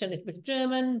French, a little bit of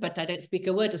German, but I don't speak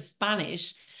a word of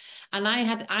Spanish. And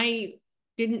I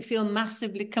didn't feel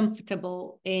massively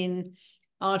comfortable in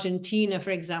Argentina,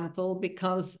 for example,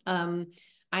 because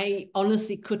I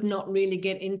honestly could not really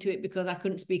get into it because I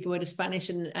couldn't speak a word of Spanish.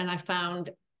 And I found,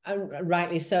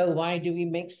 rightly so, why do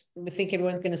we think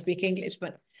everyone's going to speak English?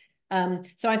 But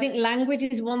so I think language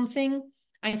is one thing.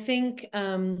 I think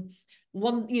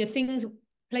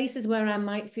places where I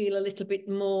might feel a little bit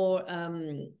more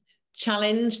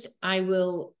challenged, I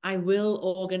will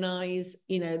organize,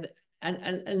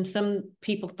 and some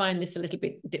people find this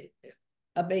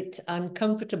a bit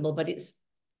uncomfortable, but it's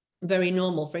very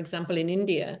normal. For example, in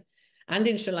India and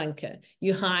in Sri Lanka,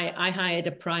 I hired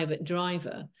a private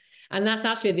driver, and that's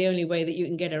actually the only way that you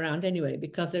can get around anyway,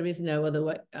 because there is no other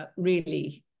way,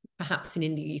 really. Perhaps in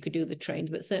India you could do the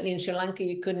trains, but certainly in Sri Lanka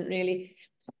you couldn't really.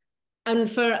 And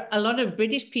for a lot of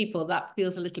British people, that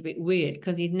feels a little bit weird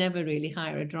because you'd never really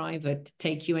hire a driver to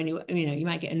take you anywhere. You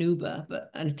might get an Uber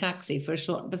and a taxi for a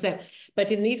short.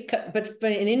 But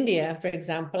in India, for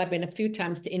example, I've been a few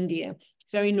times to India.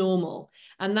 It's very normal,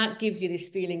 and that gives you this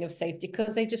feeling of safety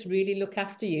because they just really look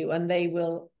after you and they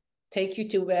will take you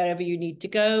to wherever you need to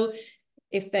go.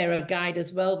 If they're a guide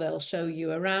as well, they'll show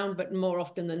you around, but more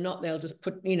often than not, they'll just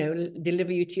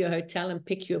deliver you to your hotel and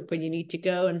pick you up when you need to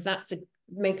go. And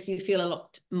makes you feel a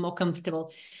lot more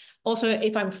comfortable. Also,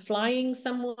 if I'm flying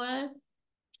somewhere,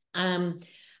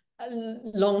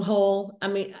 long haul, I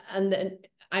mean, and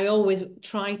I always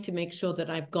try to make sure that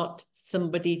I've got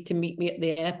somebody to meet me at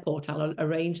the airport. I'll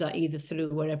arrange that either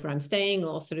through wherever I'm staying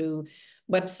or through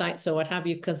websites or what have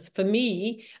you. Because for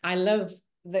me, I love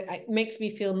that. It makes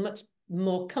me feel much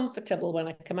more comfortable when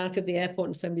I come out of the airport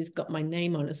and somebody's got my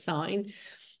name on a sign.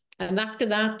 And after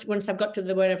that, once I've got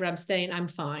to wherever I'm staying, I'm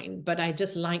fine. But I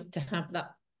just like to have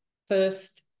that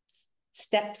first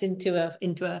steps into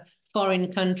a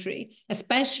foreign country,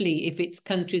 especially if it's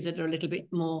countries that are a little bit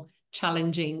more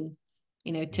challenging,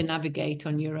 to navigate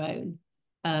on your own.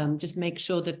 Just make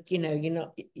sure that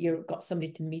you've got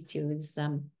somebody to meet you is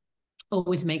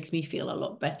always makes me feel a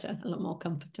lot better, a lot more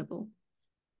comfortable.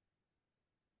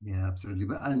 Yeah, absolutely.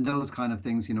 And those kind of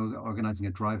things, organizing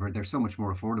a driver, they're so much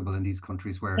more affordable in these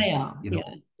countries where, They are,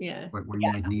 yeah. where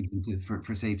you might need them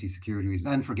for safety, security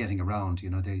reasons and for getting around.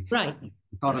 Right. The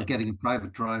thought of getting a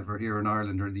private driver here in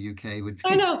Ireland or in the UK would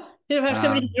I be, know. To have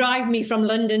somebody drive me from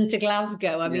London to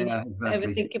Glasgow. I mean, yeah, ever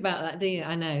exactly. think about that, do you?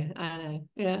 I know.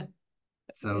 Yeah.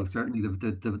 So certainly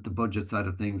the budget side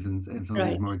of things in some of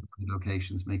these Right. more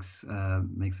locations makes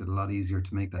it a lot easier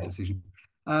to make that decision.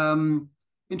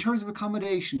 In terms of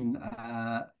accommodation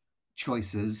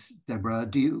choices, Deborah,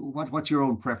 what's your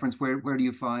own preference? Where do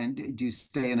you find? Do you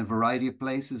stay in a variety of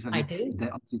places? Have I you do.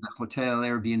 obviously the hotel,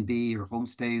 Airbnb, or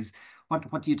homestays?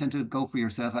 What do you tend to go for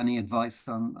yourself? Any advice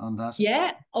on that?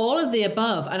 Yeah, all of the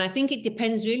above. And I think it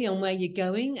depends really on where you're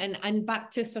going and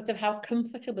back to sort of how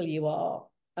comfortable you are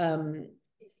um,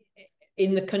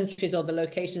 in the countries or the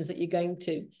locations that you're going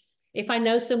to. If I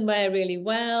know somewhere really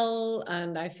well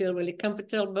and I feel really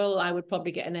comfortable, I would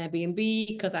probably get an Airbnb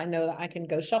because I know that I can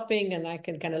go shopping and I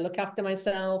can kind of look after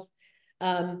myself.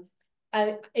 And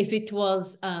if it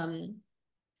was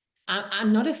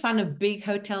I'm not a fan of big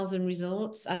hotels and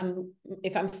resorts.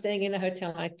 If I'm staying in a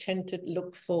hotel, I tend to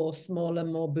look for smaller,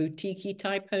 more boutique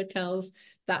type hotels.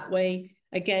 That way,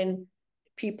 again,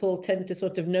 people tend to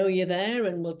sort of know you're there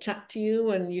and will chat to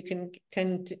you, and you can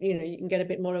tend to, you can get a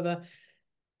bit more of a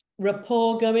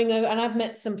rapport going over. And I've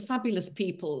met some fabulous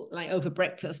people like over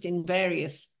breakfast in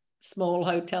various small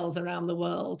hotels around the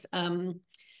world.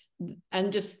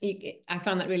 And just I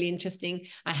found that really interesting.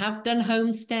 I have done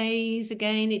homestays.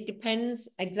 Again, it depends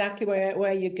exactly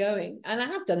where you're going, and I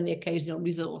have done the occasional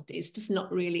resort. It's just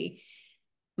not really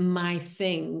my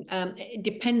thing. It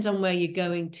depends on where you're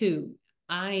going to.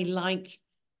 I like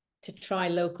to try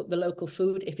the local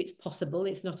food if it's possible.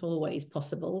 It's not always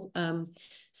possible.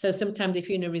 So sometimes if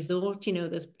you're in a resort, you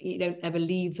don't ever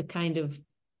leave the kind of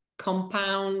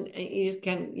compound. You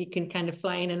can kind of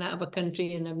fly in and out of a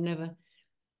country, and I've never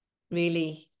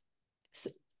really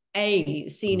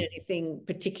seen anything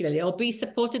particularly, or B,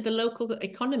 supported the local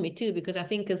economy too, because I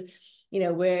think as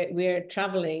we're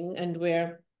traveling and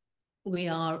we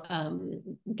are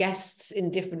guests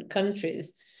in different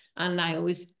countries, and I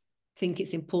always think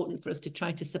it's important for us to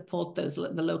try to support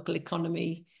the local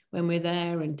economy when we're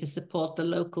there, and to support the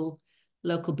local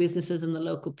businesses and the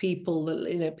local people,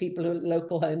 people who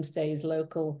local homestays,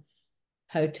 local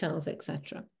hotels,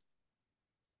 etc.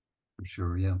 For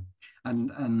sure, yeah.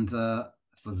 And I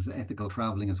suppose it's ethical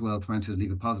traveling as well, trying to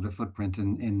leave a positive footprint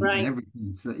in Right.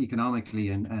 everything, so economically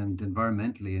and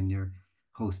environmentally in your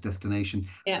host destination.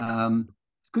 Yeah.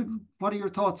 Good. What are your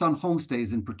thoughts on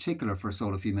homestays in particular for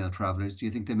solo female travelers? Do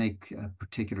you think they make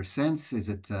particular sense? Is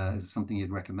it something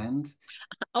you'd recommend?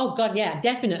 Oh God, yeah,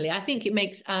 definitely. I think it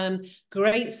makes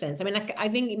great sense. I mean, I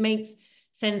think it makes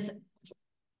sense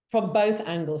from both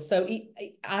angles. So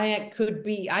I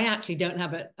actually don't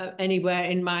have anywhere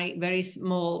in my very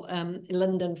small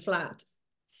London flat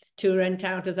to rent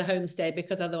out as a homestay,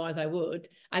 because otherwise I would.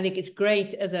 I think it's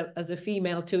great as a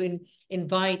female to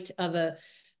invite other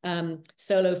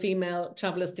solo female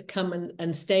travelers to come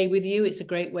and stay with you. It's a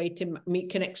great way to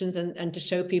meet connections and to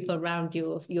show people around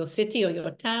your city or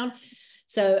your town.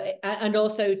 So, and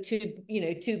also to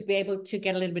to be able to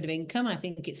get a little bit of income. I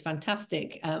think it's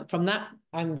fantastic from that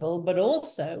angle, but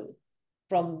also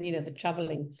from the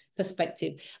traveling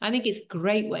perspective. I think it's a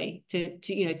great way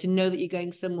to know that you're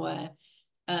going somewhere,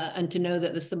 and to know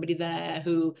that there's somebody there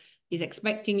who is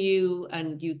expecting you,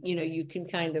 and you can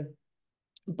kind of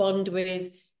bond with.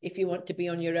 If you want to be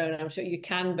on your own, I'm sure you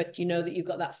can, but you know that you've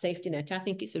got that safety net. I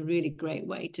think it's a really great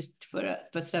way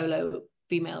for solo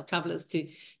female travelers to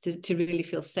really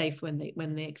feel safe when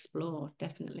they explore.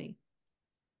 Definitely.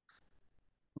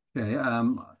 Okay.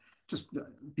 Just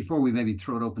before we maybe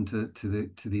throw it open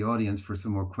to the audience for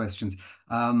some more questions.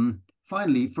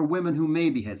 Finally, for women who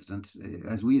may be hesitant,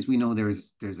 as we know,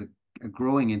 there's a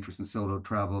growing interest in solo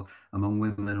travel among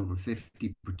women over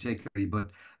 50 particularly,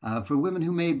 but for women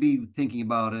who may be thinking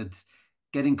about it,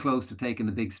 getting close to taking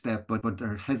the big step, but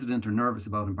are hesitant or nervous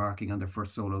about embarking on their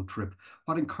first solo trip,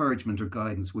 what encouragement or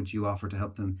guidance would you offer to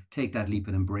help them take that leap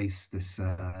and embrace this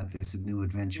new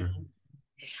adventure?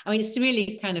 I mean, it's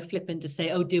really kind of flippant to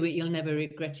say, "Oh, do it, you'll never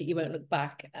regret it, you won't look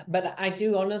back." But I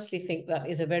do honestly think that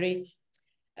is a very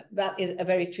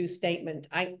true statement.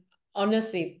 I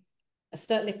honestly,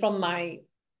 certainly from my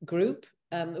group,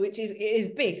 which is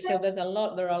big, so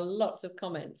there are lots of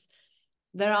comments.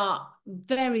 There are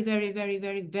very, very, very,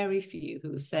 very, very few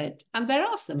who've said, and there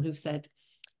are some who've said,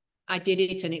 "I did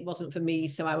it and it wasn't for me,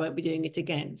 so I won't be doing it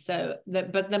again."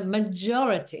 But the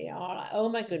majority are like, "Oh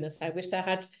my goodness, I wished I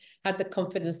had the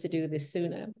confidence to do this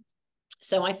sooner."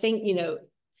 So I think,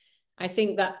 I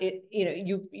think that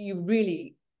you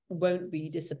really won't be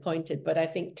disappointed, but I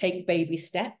think take baby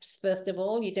steps. First of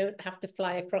all, you don't have to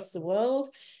fly across the world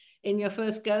in your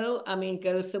first go. I mean,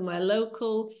 go somewhere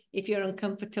local. If you're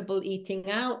uncomfortable eating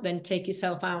out, then take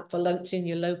yourself out for lunch in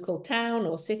your local town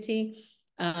or city.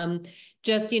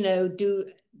 Just,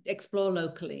 explore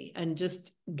locally and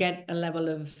just get a level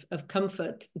of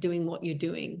comfort doing what you're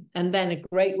doing. And then a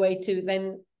great way to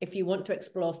then, if you want to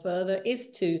explore further,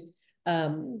 is to,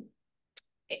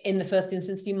 in the first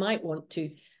instance, you might want to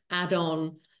add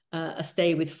on a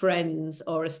stay with friends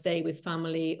or a stay with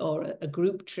family or a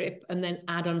group trip, and then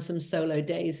add on some solo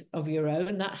days of your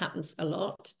own. That happens a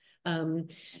lot,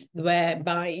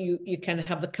 whereby you kind of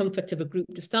have the comfort of a group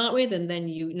to start with, and then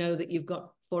you know that you've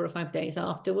got 4 or 5 days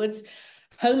afterwards.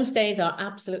 Homestays are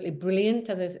absolutely brilliant,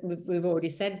 as we've already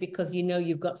said, because you know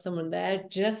you've got someone there.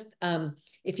 Just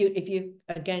if you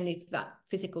again, if that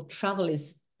physical travel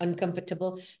is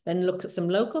uncomfortable, then look at some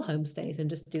local homestays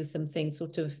and just do some things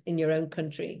sort of in your own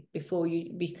country before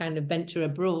you kind of venture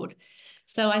abroad.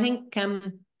 So I think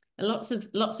lots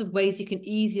of ways you can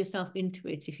ease yourself into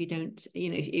it if you don't,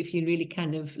 if you're really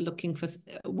kind of looking for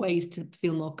ways to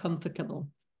feel more comfortable.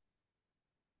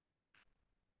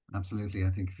 Absolutely. I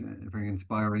think very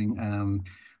inspiring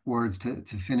words to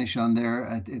finish on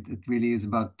there. It really is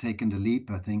about taking the leap,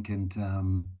 I think. And,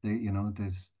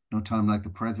 there's no time like the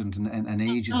present, and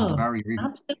age isn't a barrier.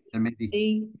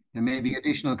 Absolutely. There may be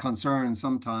additional concerns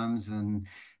sometimes, and,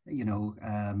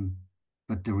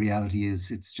 but the reality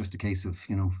is it's just a case of,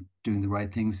 doing the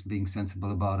right things, being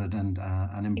sensible about it, and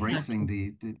embracing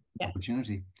the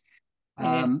opportunity.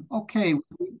 Okay.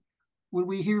 Will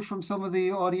we hear from some of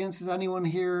the audience? Is anyone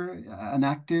here an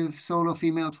active solo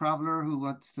female traveler who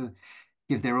wants to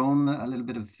give their own a little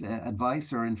bit of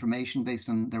advice or information based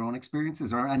on their own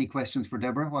experiences? Or any questions for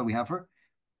Deborah while we have her?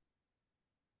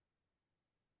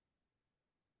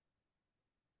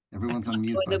 Everyone's on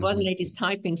mute. The one lady's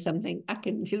typing something.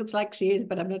 She looks like she is,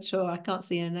 but I'm not sure. I can't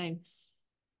see her name.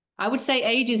 I would say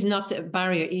age is not a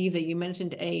barrier either. You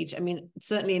mentioned age. I mean,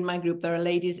 certainly in my group, there are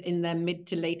ladies in their mid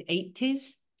to late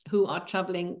 80s who are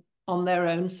traveling on their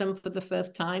own, some for the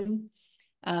first time.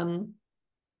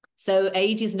 So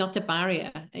age is not a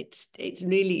barrier. It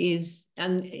really is.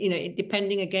 And,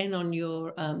 depending again on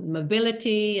your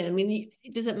mobility, I mean,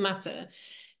 it doesn't matter.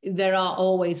 There are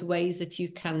always ways that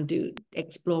you can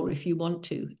explore if you want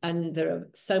to. And there are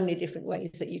so many different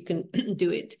ways that you can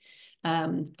do it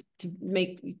to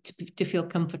feel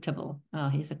comfortable. Oh,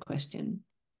 here's a question.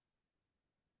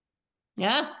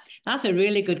 Yeah, that's a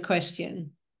really good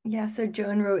question. Yeah, so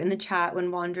Joan wrote in the chat, when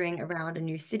wandering around a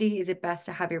new city, is it best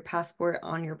to have your passport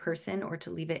on your person or to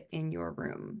leave it in your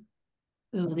room?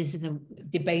 Oh, this is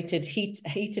debated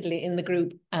heatedly in the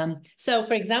group. So,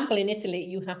 for example, in Italy,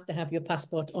 you have to have your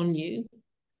passport on you.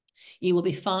 You will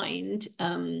be fined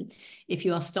if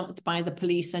you are stopped by the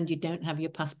police and you don't have your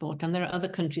passport. And there are other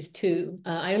countries too.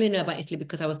 I only know about Italy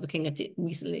because I was looking at it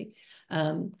recently,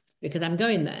 because I'm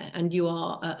going there, and you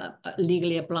are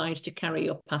legally obliged to carry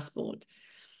your passport.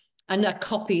 And a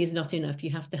copy is not enough.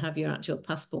 You have to have your actual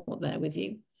passport there with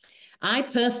you. I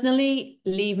personally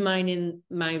leave mine in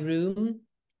my room,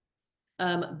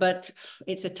 but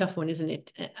it's a tough one, isn't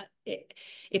it?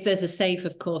 If there's a safe,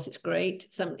 of course, it's great.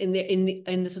 In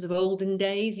the sort of olden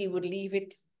days, you would leave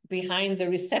it behind the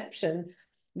reception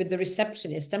with the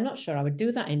receptionist. I'm not sure I would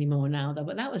do that anymore now, though.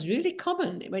 But that was really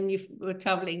common when you were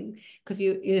traveling, because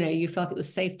you felt it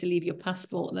was safe to leave your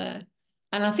passport there.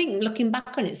 And I think looking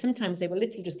back on it, sometimes they were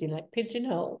literally just in like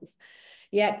pigeonholes.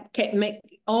 Yeah,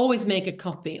 always make a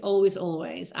copy. Always.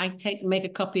 Make a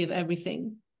copy of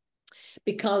everything.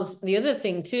 Because the other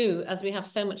thing too, as we have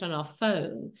so much on our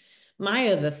phone, my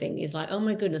other thing is like, oh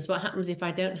my goodness, what happens if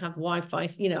I don't have Wi-Fi?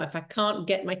 If I can't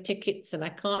get my tickets and I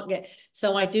can't get,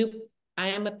 so I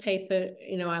am a paper,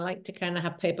 I like to kind of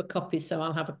have paper copies. So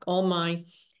I'll have all my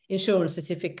insurance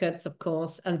certificates, of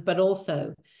course, but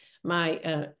also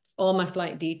all my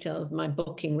flight details, my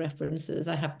booking references.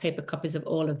 I have paper copies of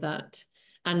all of that,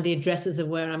 and the addresses of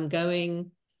where I'm going.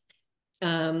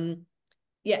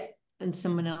 Yeah. And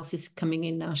someone else is coming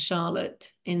in now,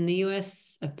 Charlotte, in the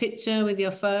US, a picture with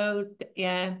your phone.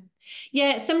 Yeah.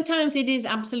 Yeah, sometimes it is,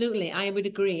 absolutely. I would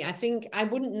agree. I think I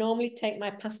wouldn't normally take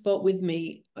my passport with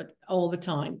me all the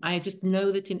time. I just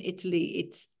know that in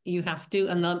Italy, you have to,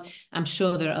 and then I'm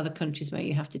sure there are other countries where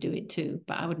you have to do it too,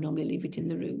 but I would normally leave it in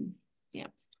the room. Yeah.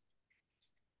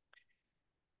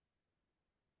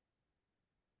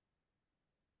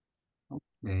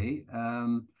 Okay.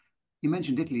 You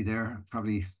mentioned Italy there,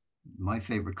 probably my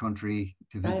favorite country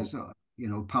to visit,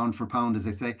 right. Pound for pound, as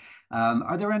they say.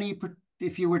 Are there any,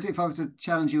 if I was to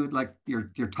challenge you with like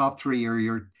your top three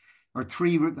or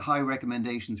three high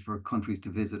recommendations for countries to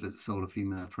visit as a solo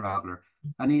female traveler,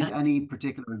 any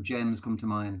particular gems come to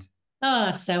mind?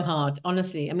 Oh, so hard,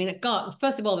 honestly. I mean, God,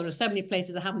 first of all, there are so many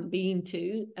places I haven't been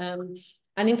to.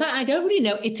 And in fact, I don't really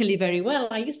know Italy very well.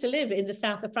 I used to live in the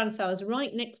south of France. So I was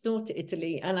right next door to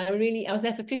Italy. And I was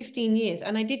there for 15 years.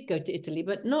 And I did go to Italy,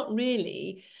 but not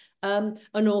really an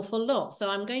awful lot. So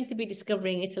I'm going to be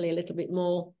discovering Italy a little bit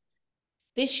more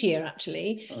this year,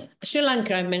 actually. Sri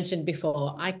Lanka, I mentioned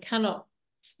before. I cannot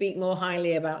speak more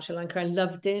highly about Sri Lanka. I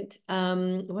loved it.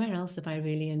 Where else have I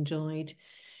really enjoyed?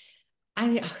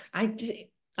 I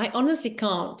honestly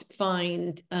can't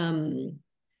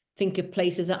think of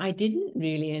places that I didn't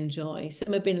really enjoy.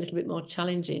 Some have been a little bit more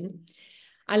challenging.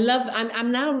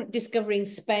 I'm now discovering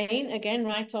Spain again,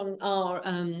 right on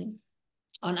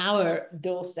our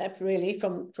doorstep, really,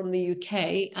 from the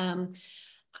UK.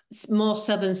 More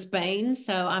southern Spain.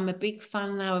 So I'm a big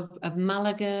fan now of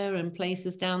Malaga and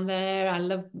places down there. I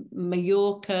love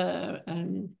Mallorca.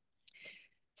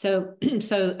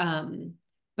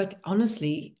 But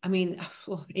honestly, I mean,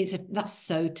 that's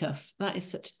so tough. That is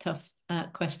such a tough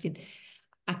question.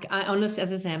 I honestly,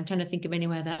 as I say, I'm trying to think of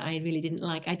anywhere that I really didn't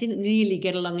like. I didn't really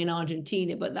get along in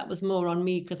Argentina, but that was more on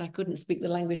me because I couldn't speak the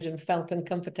language and felt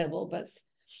uncomfortable. But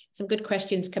some good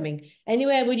questions coming.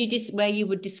 Anywhere where you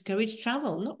would discourage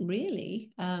travel? Not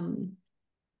really. I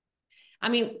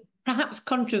mean, perhaps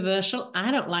controversial.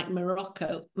 I don't like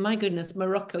Morocco. My goodness,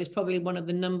 Morocco is probably one of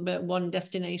the #1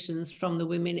 destinations from the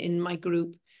women in my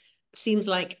group. Seems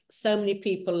like so many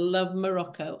people love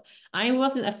Morocco. I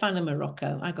wasn't a fan of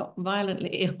Morocco. I got violently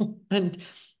ill and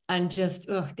just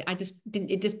it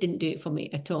just didn't do it for me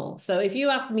at all. So if you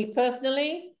asked me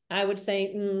personally, I would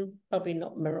say probably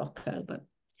not Morocco, but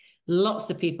lots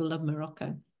of people love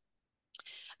Morocco.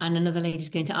 And another lady's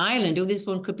going to Ireland. Oh, this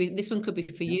one could be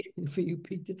for you,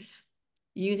 Peter.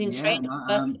 Using trains and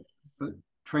buses.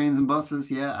 Trains and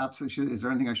buses, yeah, absolutely. Is there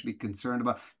anything I should be concerned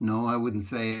about? No, I wouldn't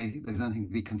say there's anything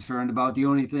to be concerned about. The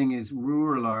only thing is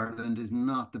rural Ireland is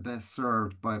not the best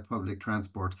served by public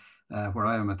transport. Where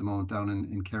I am at the moment, down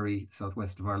in Kerry,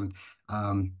 southwest of Ireland,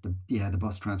 the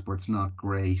bus transport's not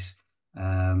great.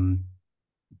 Um,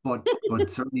 but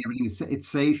certainly everything is it's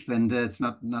safe and it's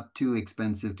not too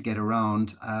expensive to get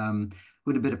around.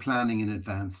 With a bit of planning in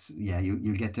advance, yeah,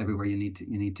 you'll get to everywhere you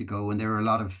need to go. And there are a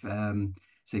lot of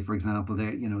say for example,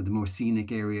 there the more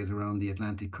scenic areas around the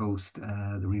Atlantic coast,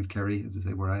 the Ring of Kerry, as I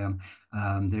say, where I am.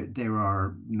 There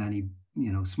are many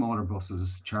smaller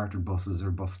buses, chartered buses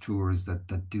or bus tours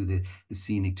that do the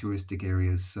scenic touristic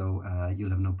areas. So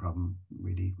you'll have no problem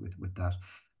really with that.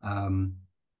 Um,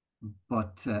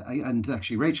 and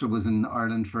actually, Rachel was in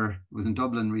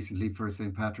Dublin recently for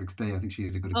St. Patrick's Day. I think she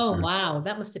had a good Oh, experience. wow.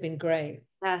 That must have been great.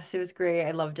 Yes, it was great.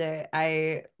 I loved it.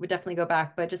 I would definitely go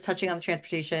back. But just touching on the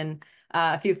transportation,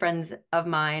 a few friends of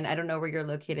mine, I don't know where you're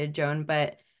located, Joan,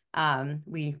 but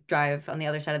we drive on the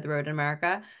other side of the road in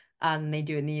America. They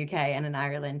do in the UK and in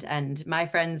Ireland. And my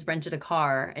friends rented a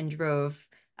car and drove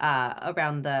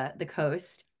around the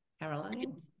coast.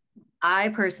 Caroline. I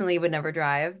personally would never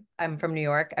drive. I'm from New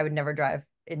York. I would never drive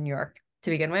in New York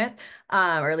to begin with,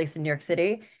 or at least in New York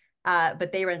City.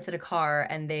 But they rented a car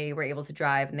and they were able to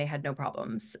drive and they had no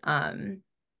problems.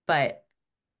 But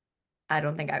I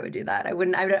don't think I would do that. I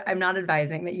wouldn't, I'm not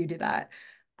advising that you do that.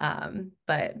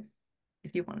 But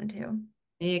if you wanted to.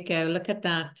 There you go. Look at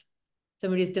that.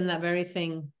 Somebody's done that very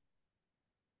thing.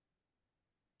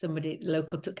 Somebody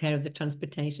local took care of the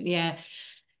transportation. Yeah.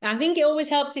 I think it always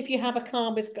helps if you have a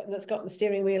car that's got the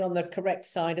steering wheel on the correct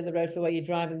side of the road for where you're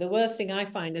driving. The worst thing I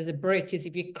find as a Brit is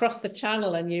if you cross the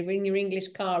channel and you're in your English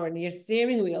car and your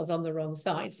steering wheel's on the wrong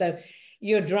side. So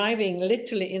you're driving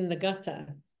literally in the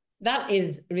gutter. That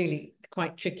is really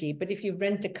quite tricky. But if you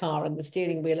rent a car and the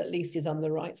steering wheel at least is on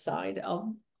the right side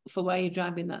for where you're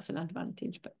driving, that's an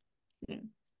advantage. But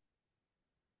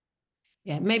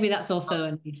yeah, maybe that's also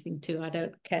an age thing too. I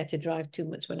don't care to drive too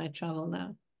much when I travel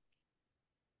now.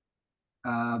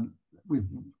 We've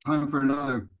time for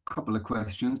another couple of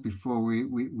questions before we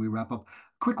wrap up.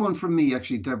 Quick one from me,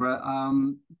 actually, Deborah.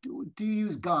 Do you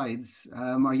use guides?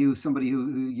 Are you somebody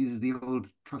who uses the old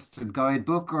trusted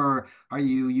guidebook, or are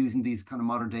you using these kind of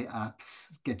modern day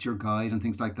apps, Get Your Guide and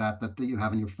things like that you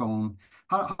have on your phone?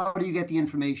 How do you get the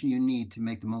information you need to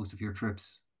make the most of your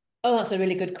trips? Oh, that's a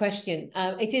really good question.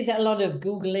 It is a lot of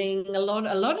Googling, a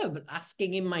lot of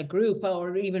asking in my group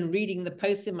or even reading the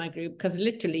posts in my group, because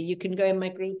literally you can go in my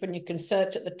group and you can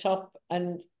search at the top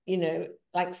and,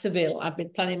 like Seville. I've been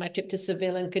planning my trip to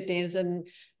Seville and Cadiz and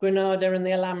Granada and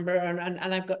the Alhambra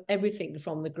and I've got everything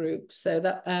from the group. So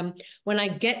that when I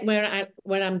get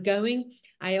where I'm going,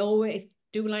 I always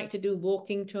do like to do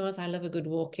walking tours. I love a good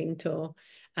walking tour.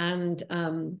 And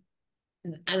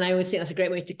I always think that's a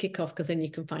great way to kick off, because then you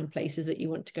can find places that you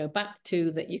want to go back to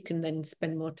that you can then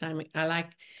spend more time. I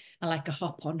like a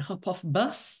hop on, hop off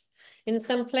bus. in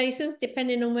some places,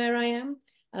 depending on where I am.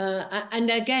 And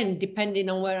again, depending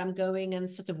on where I'm going and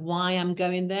sort of why I'm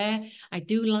going there, I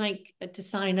do like to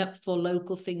sign up for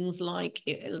local things like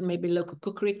maybe local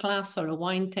cookery class or a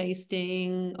wine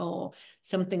tasting or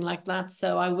something like that.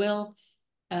 So I will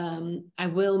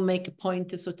make a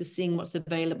point of sort of seeing what's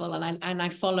available, and I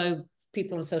follow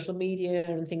people on social media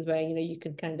and things where you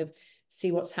can kind of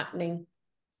see what's happening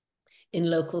in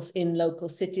local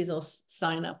cities or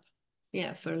sign up,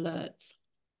 for alerts.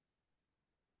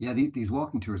 Yeah, these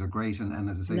walking tours are great, and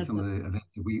as I say, Love some of them. the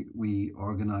events that we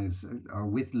organize are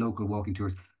with local walking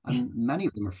tours, Yeah. and many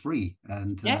of them are free,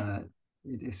 and Yeah.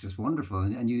 it's just wonderful.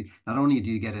 And you not only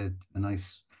do you get a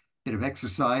nice bit of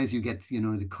exercise, you get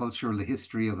the culture, the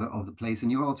history of the place,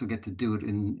 and you also get to do it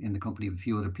in the company of a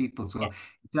few other people. Yeah. So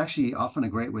it's actually often a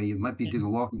great way. You might be doing a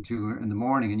walking tour in the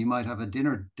morning, and you might have a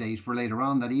dinner date for later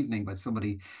on that evening by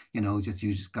somebody you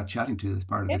just got chatting to as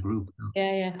part of Yeah. the group. So,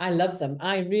 Yeah, I love them.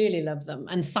 I really love them.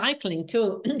 And cycling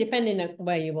too, depending on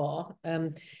where you are.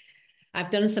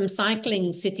 I've done some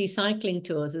city cycling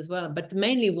tours as well, but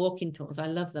mainly walking tours. I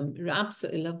love them.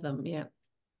 Absolutely love them. Yeah.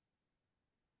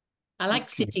 I like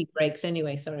okay. city breaks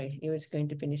anyway. Sorry, you were just going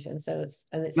to finish. And it's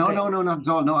No, great. no, no, not at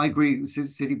all. No, I agree.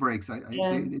 City breaks, Yeah.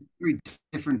 it's a very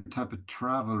different type of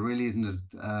travel, really, isn't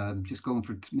it? Just going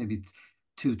for maybe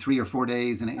 2, 3, or 4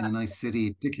 days in a nice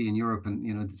city, particularly in Europe,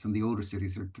 and some of the older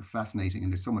cities they're fascinating,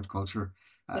 and there's so much culture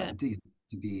Yeah.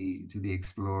 to be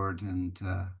explored. And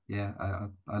yeah,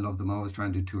 I love them. I always try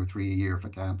and do 2 or 3 a year if I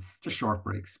can, just short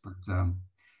breaks, but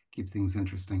keep things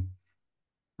interesting.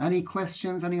 Any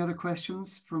questions? Any other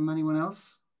questions from anyone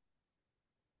else?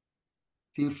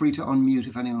 Feel free to unmute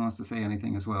if anyone wants to say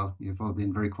anything as well. You've all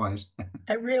been very quiet.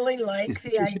 I really Is like the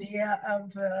Patricia? idea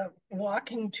of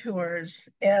walking tours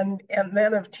and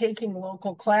then of taking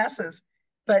local classes.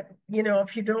 But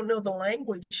if you don't know the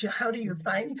language, how do you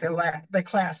find the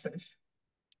classes?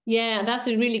 Yeah, that's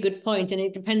a really good point. And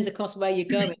it depends, of course, where you're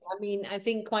going. I mean, I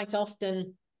think quite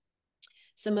often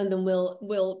some of them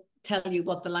will tell you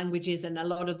what the language is, and a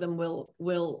lot of them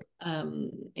will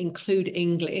include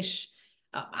English.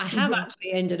 I have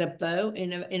actually ended up though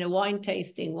in a wine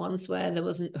tasting once where there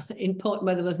wasn't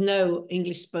where there was no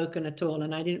English spoken at all,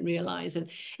 and I didn't realize, and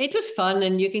it was fun,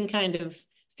 and you can kind of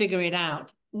figure it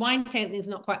out. Wine tasting is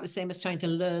not quite the same as trying to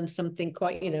learn something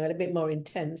quite a bit more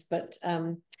intense, but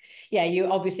yeah, you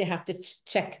obviously have to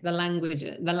check the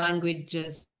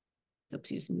languages,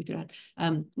 excuse me,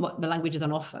 what the languages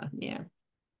on offer. Yeah.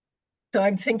 So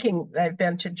I'm thinking, I've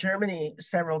been to Germany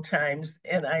several times,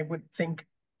 and I would think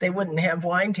they wouldn't have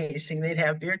wine tasting, they'd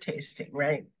have beer tasting,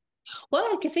 right? Well,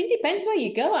 I think it depends where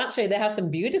you go. Actually, they have some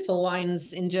beautiful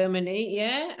wines in Germany.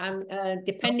 Yeah.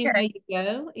 Depending Okay. where you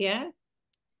go. Yeah.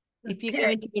 If you go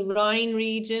Okay. into the Rhine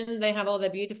region, they have all their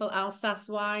beautiful Alsace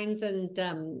wines, and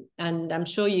I'm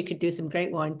sure you could do some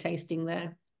great wine tasting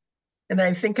there. And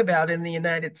I think about in the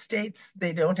United States,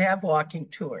 they don't have walking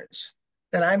tours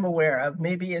that I'm aware of.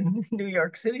 Maybe in New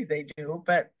York City they do,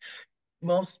 but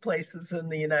most places in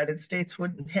the United States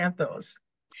wouldn't have those.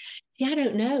 See, I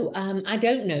don't know. I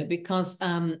don't know because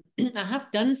I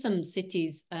have done some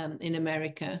cities in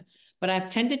America, but I've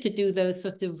tended to do those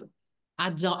sort of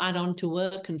add on to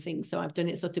work and things. So I've done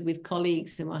it sort of with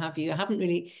colleagues and what have you. I haven't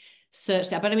really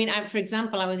searched that. But I mean, for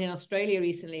example, I was in Australia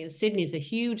recently, and Sydney's a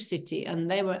huge city, and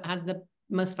they had the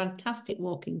most fantastic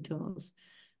walking tours.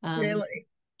 Really?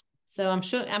 So I'm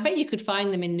sure, I bet you could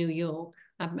find them in New York.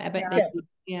 I bet they Yeah. would.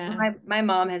 Yeah. My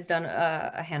mom has done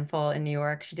a handful in New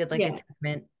York. She did like a Yeah.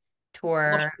 tenement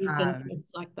tour, Washington,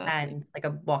 it's like that. and like a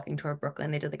walking tour of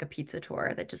Brooklyn. They did like a pizza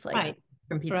tour that just like Right.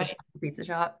 from pizza Right. shop to pizza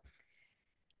shop.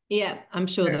 Yeah, I'm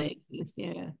sure Yeah. they exist.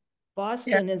 Yeah.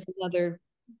 Boston is another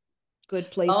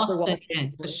good place for Boston, walking yeah,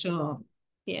 for tours. sure.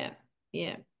 Yeah, yeah,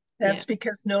 yeah. That's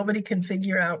because nobody can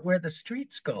figure out where the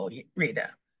streets go,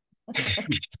 Rita.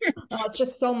 Oh, it's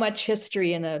just so much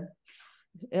history in a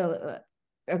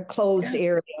closed Yeah.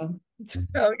 area.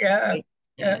 Oh, yeah. Great.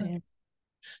 Yeah. Yeah.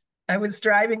 I was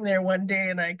driving there one day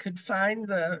and I could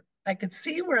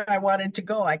see where I wanted to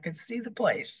go. I could see the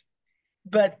place,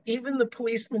 but even the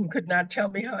policeman could not tell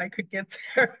me how I could get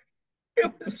there.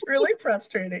 It was really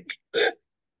frustrating.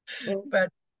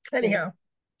 But anyhow,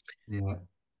 Yeah.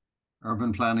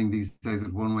 Urban planning these days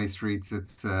with one-way streets,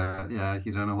 it's yeah,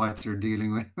 you don't know what you're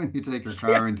dealing with when you take your yeah,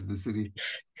 car into the city.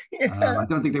 yeah, I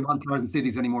don't think they want cars in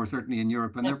cities anymore, certainly in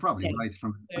Europe, and they're That's probably okay. right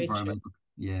from Very true. environmental.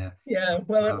 Yeah. yeah.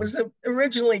 Well, it Um, was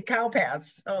originally cow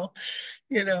paths, so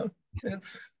you know,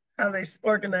 it's how they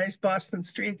organized Boston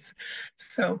streets.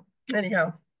 So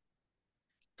anyhow,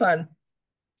 fun.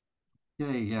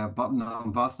 Yeah. But no,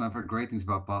 Boston. I've heard great things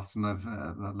about Boston. I've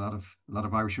a lot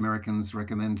of Irish Americans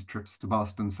recommend trips to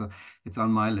Boston, so it's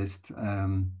on my list.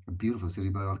 A beautiful city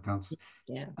by all accounts.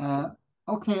 Yeah.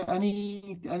 Okay.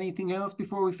 Anything else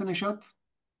before we finish up?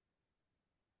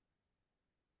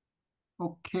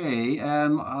 Okay.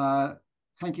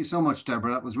 Thank you so much,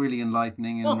 Deborah. That was really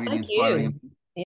enlightening and Oh, really thank inspiring. you.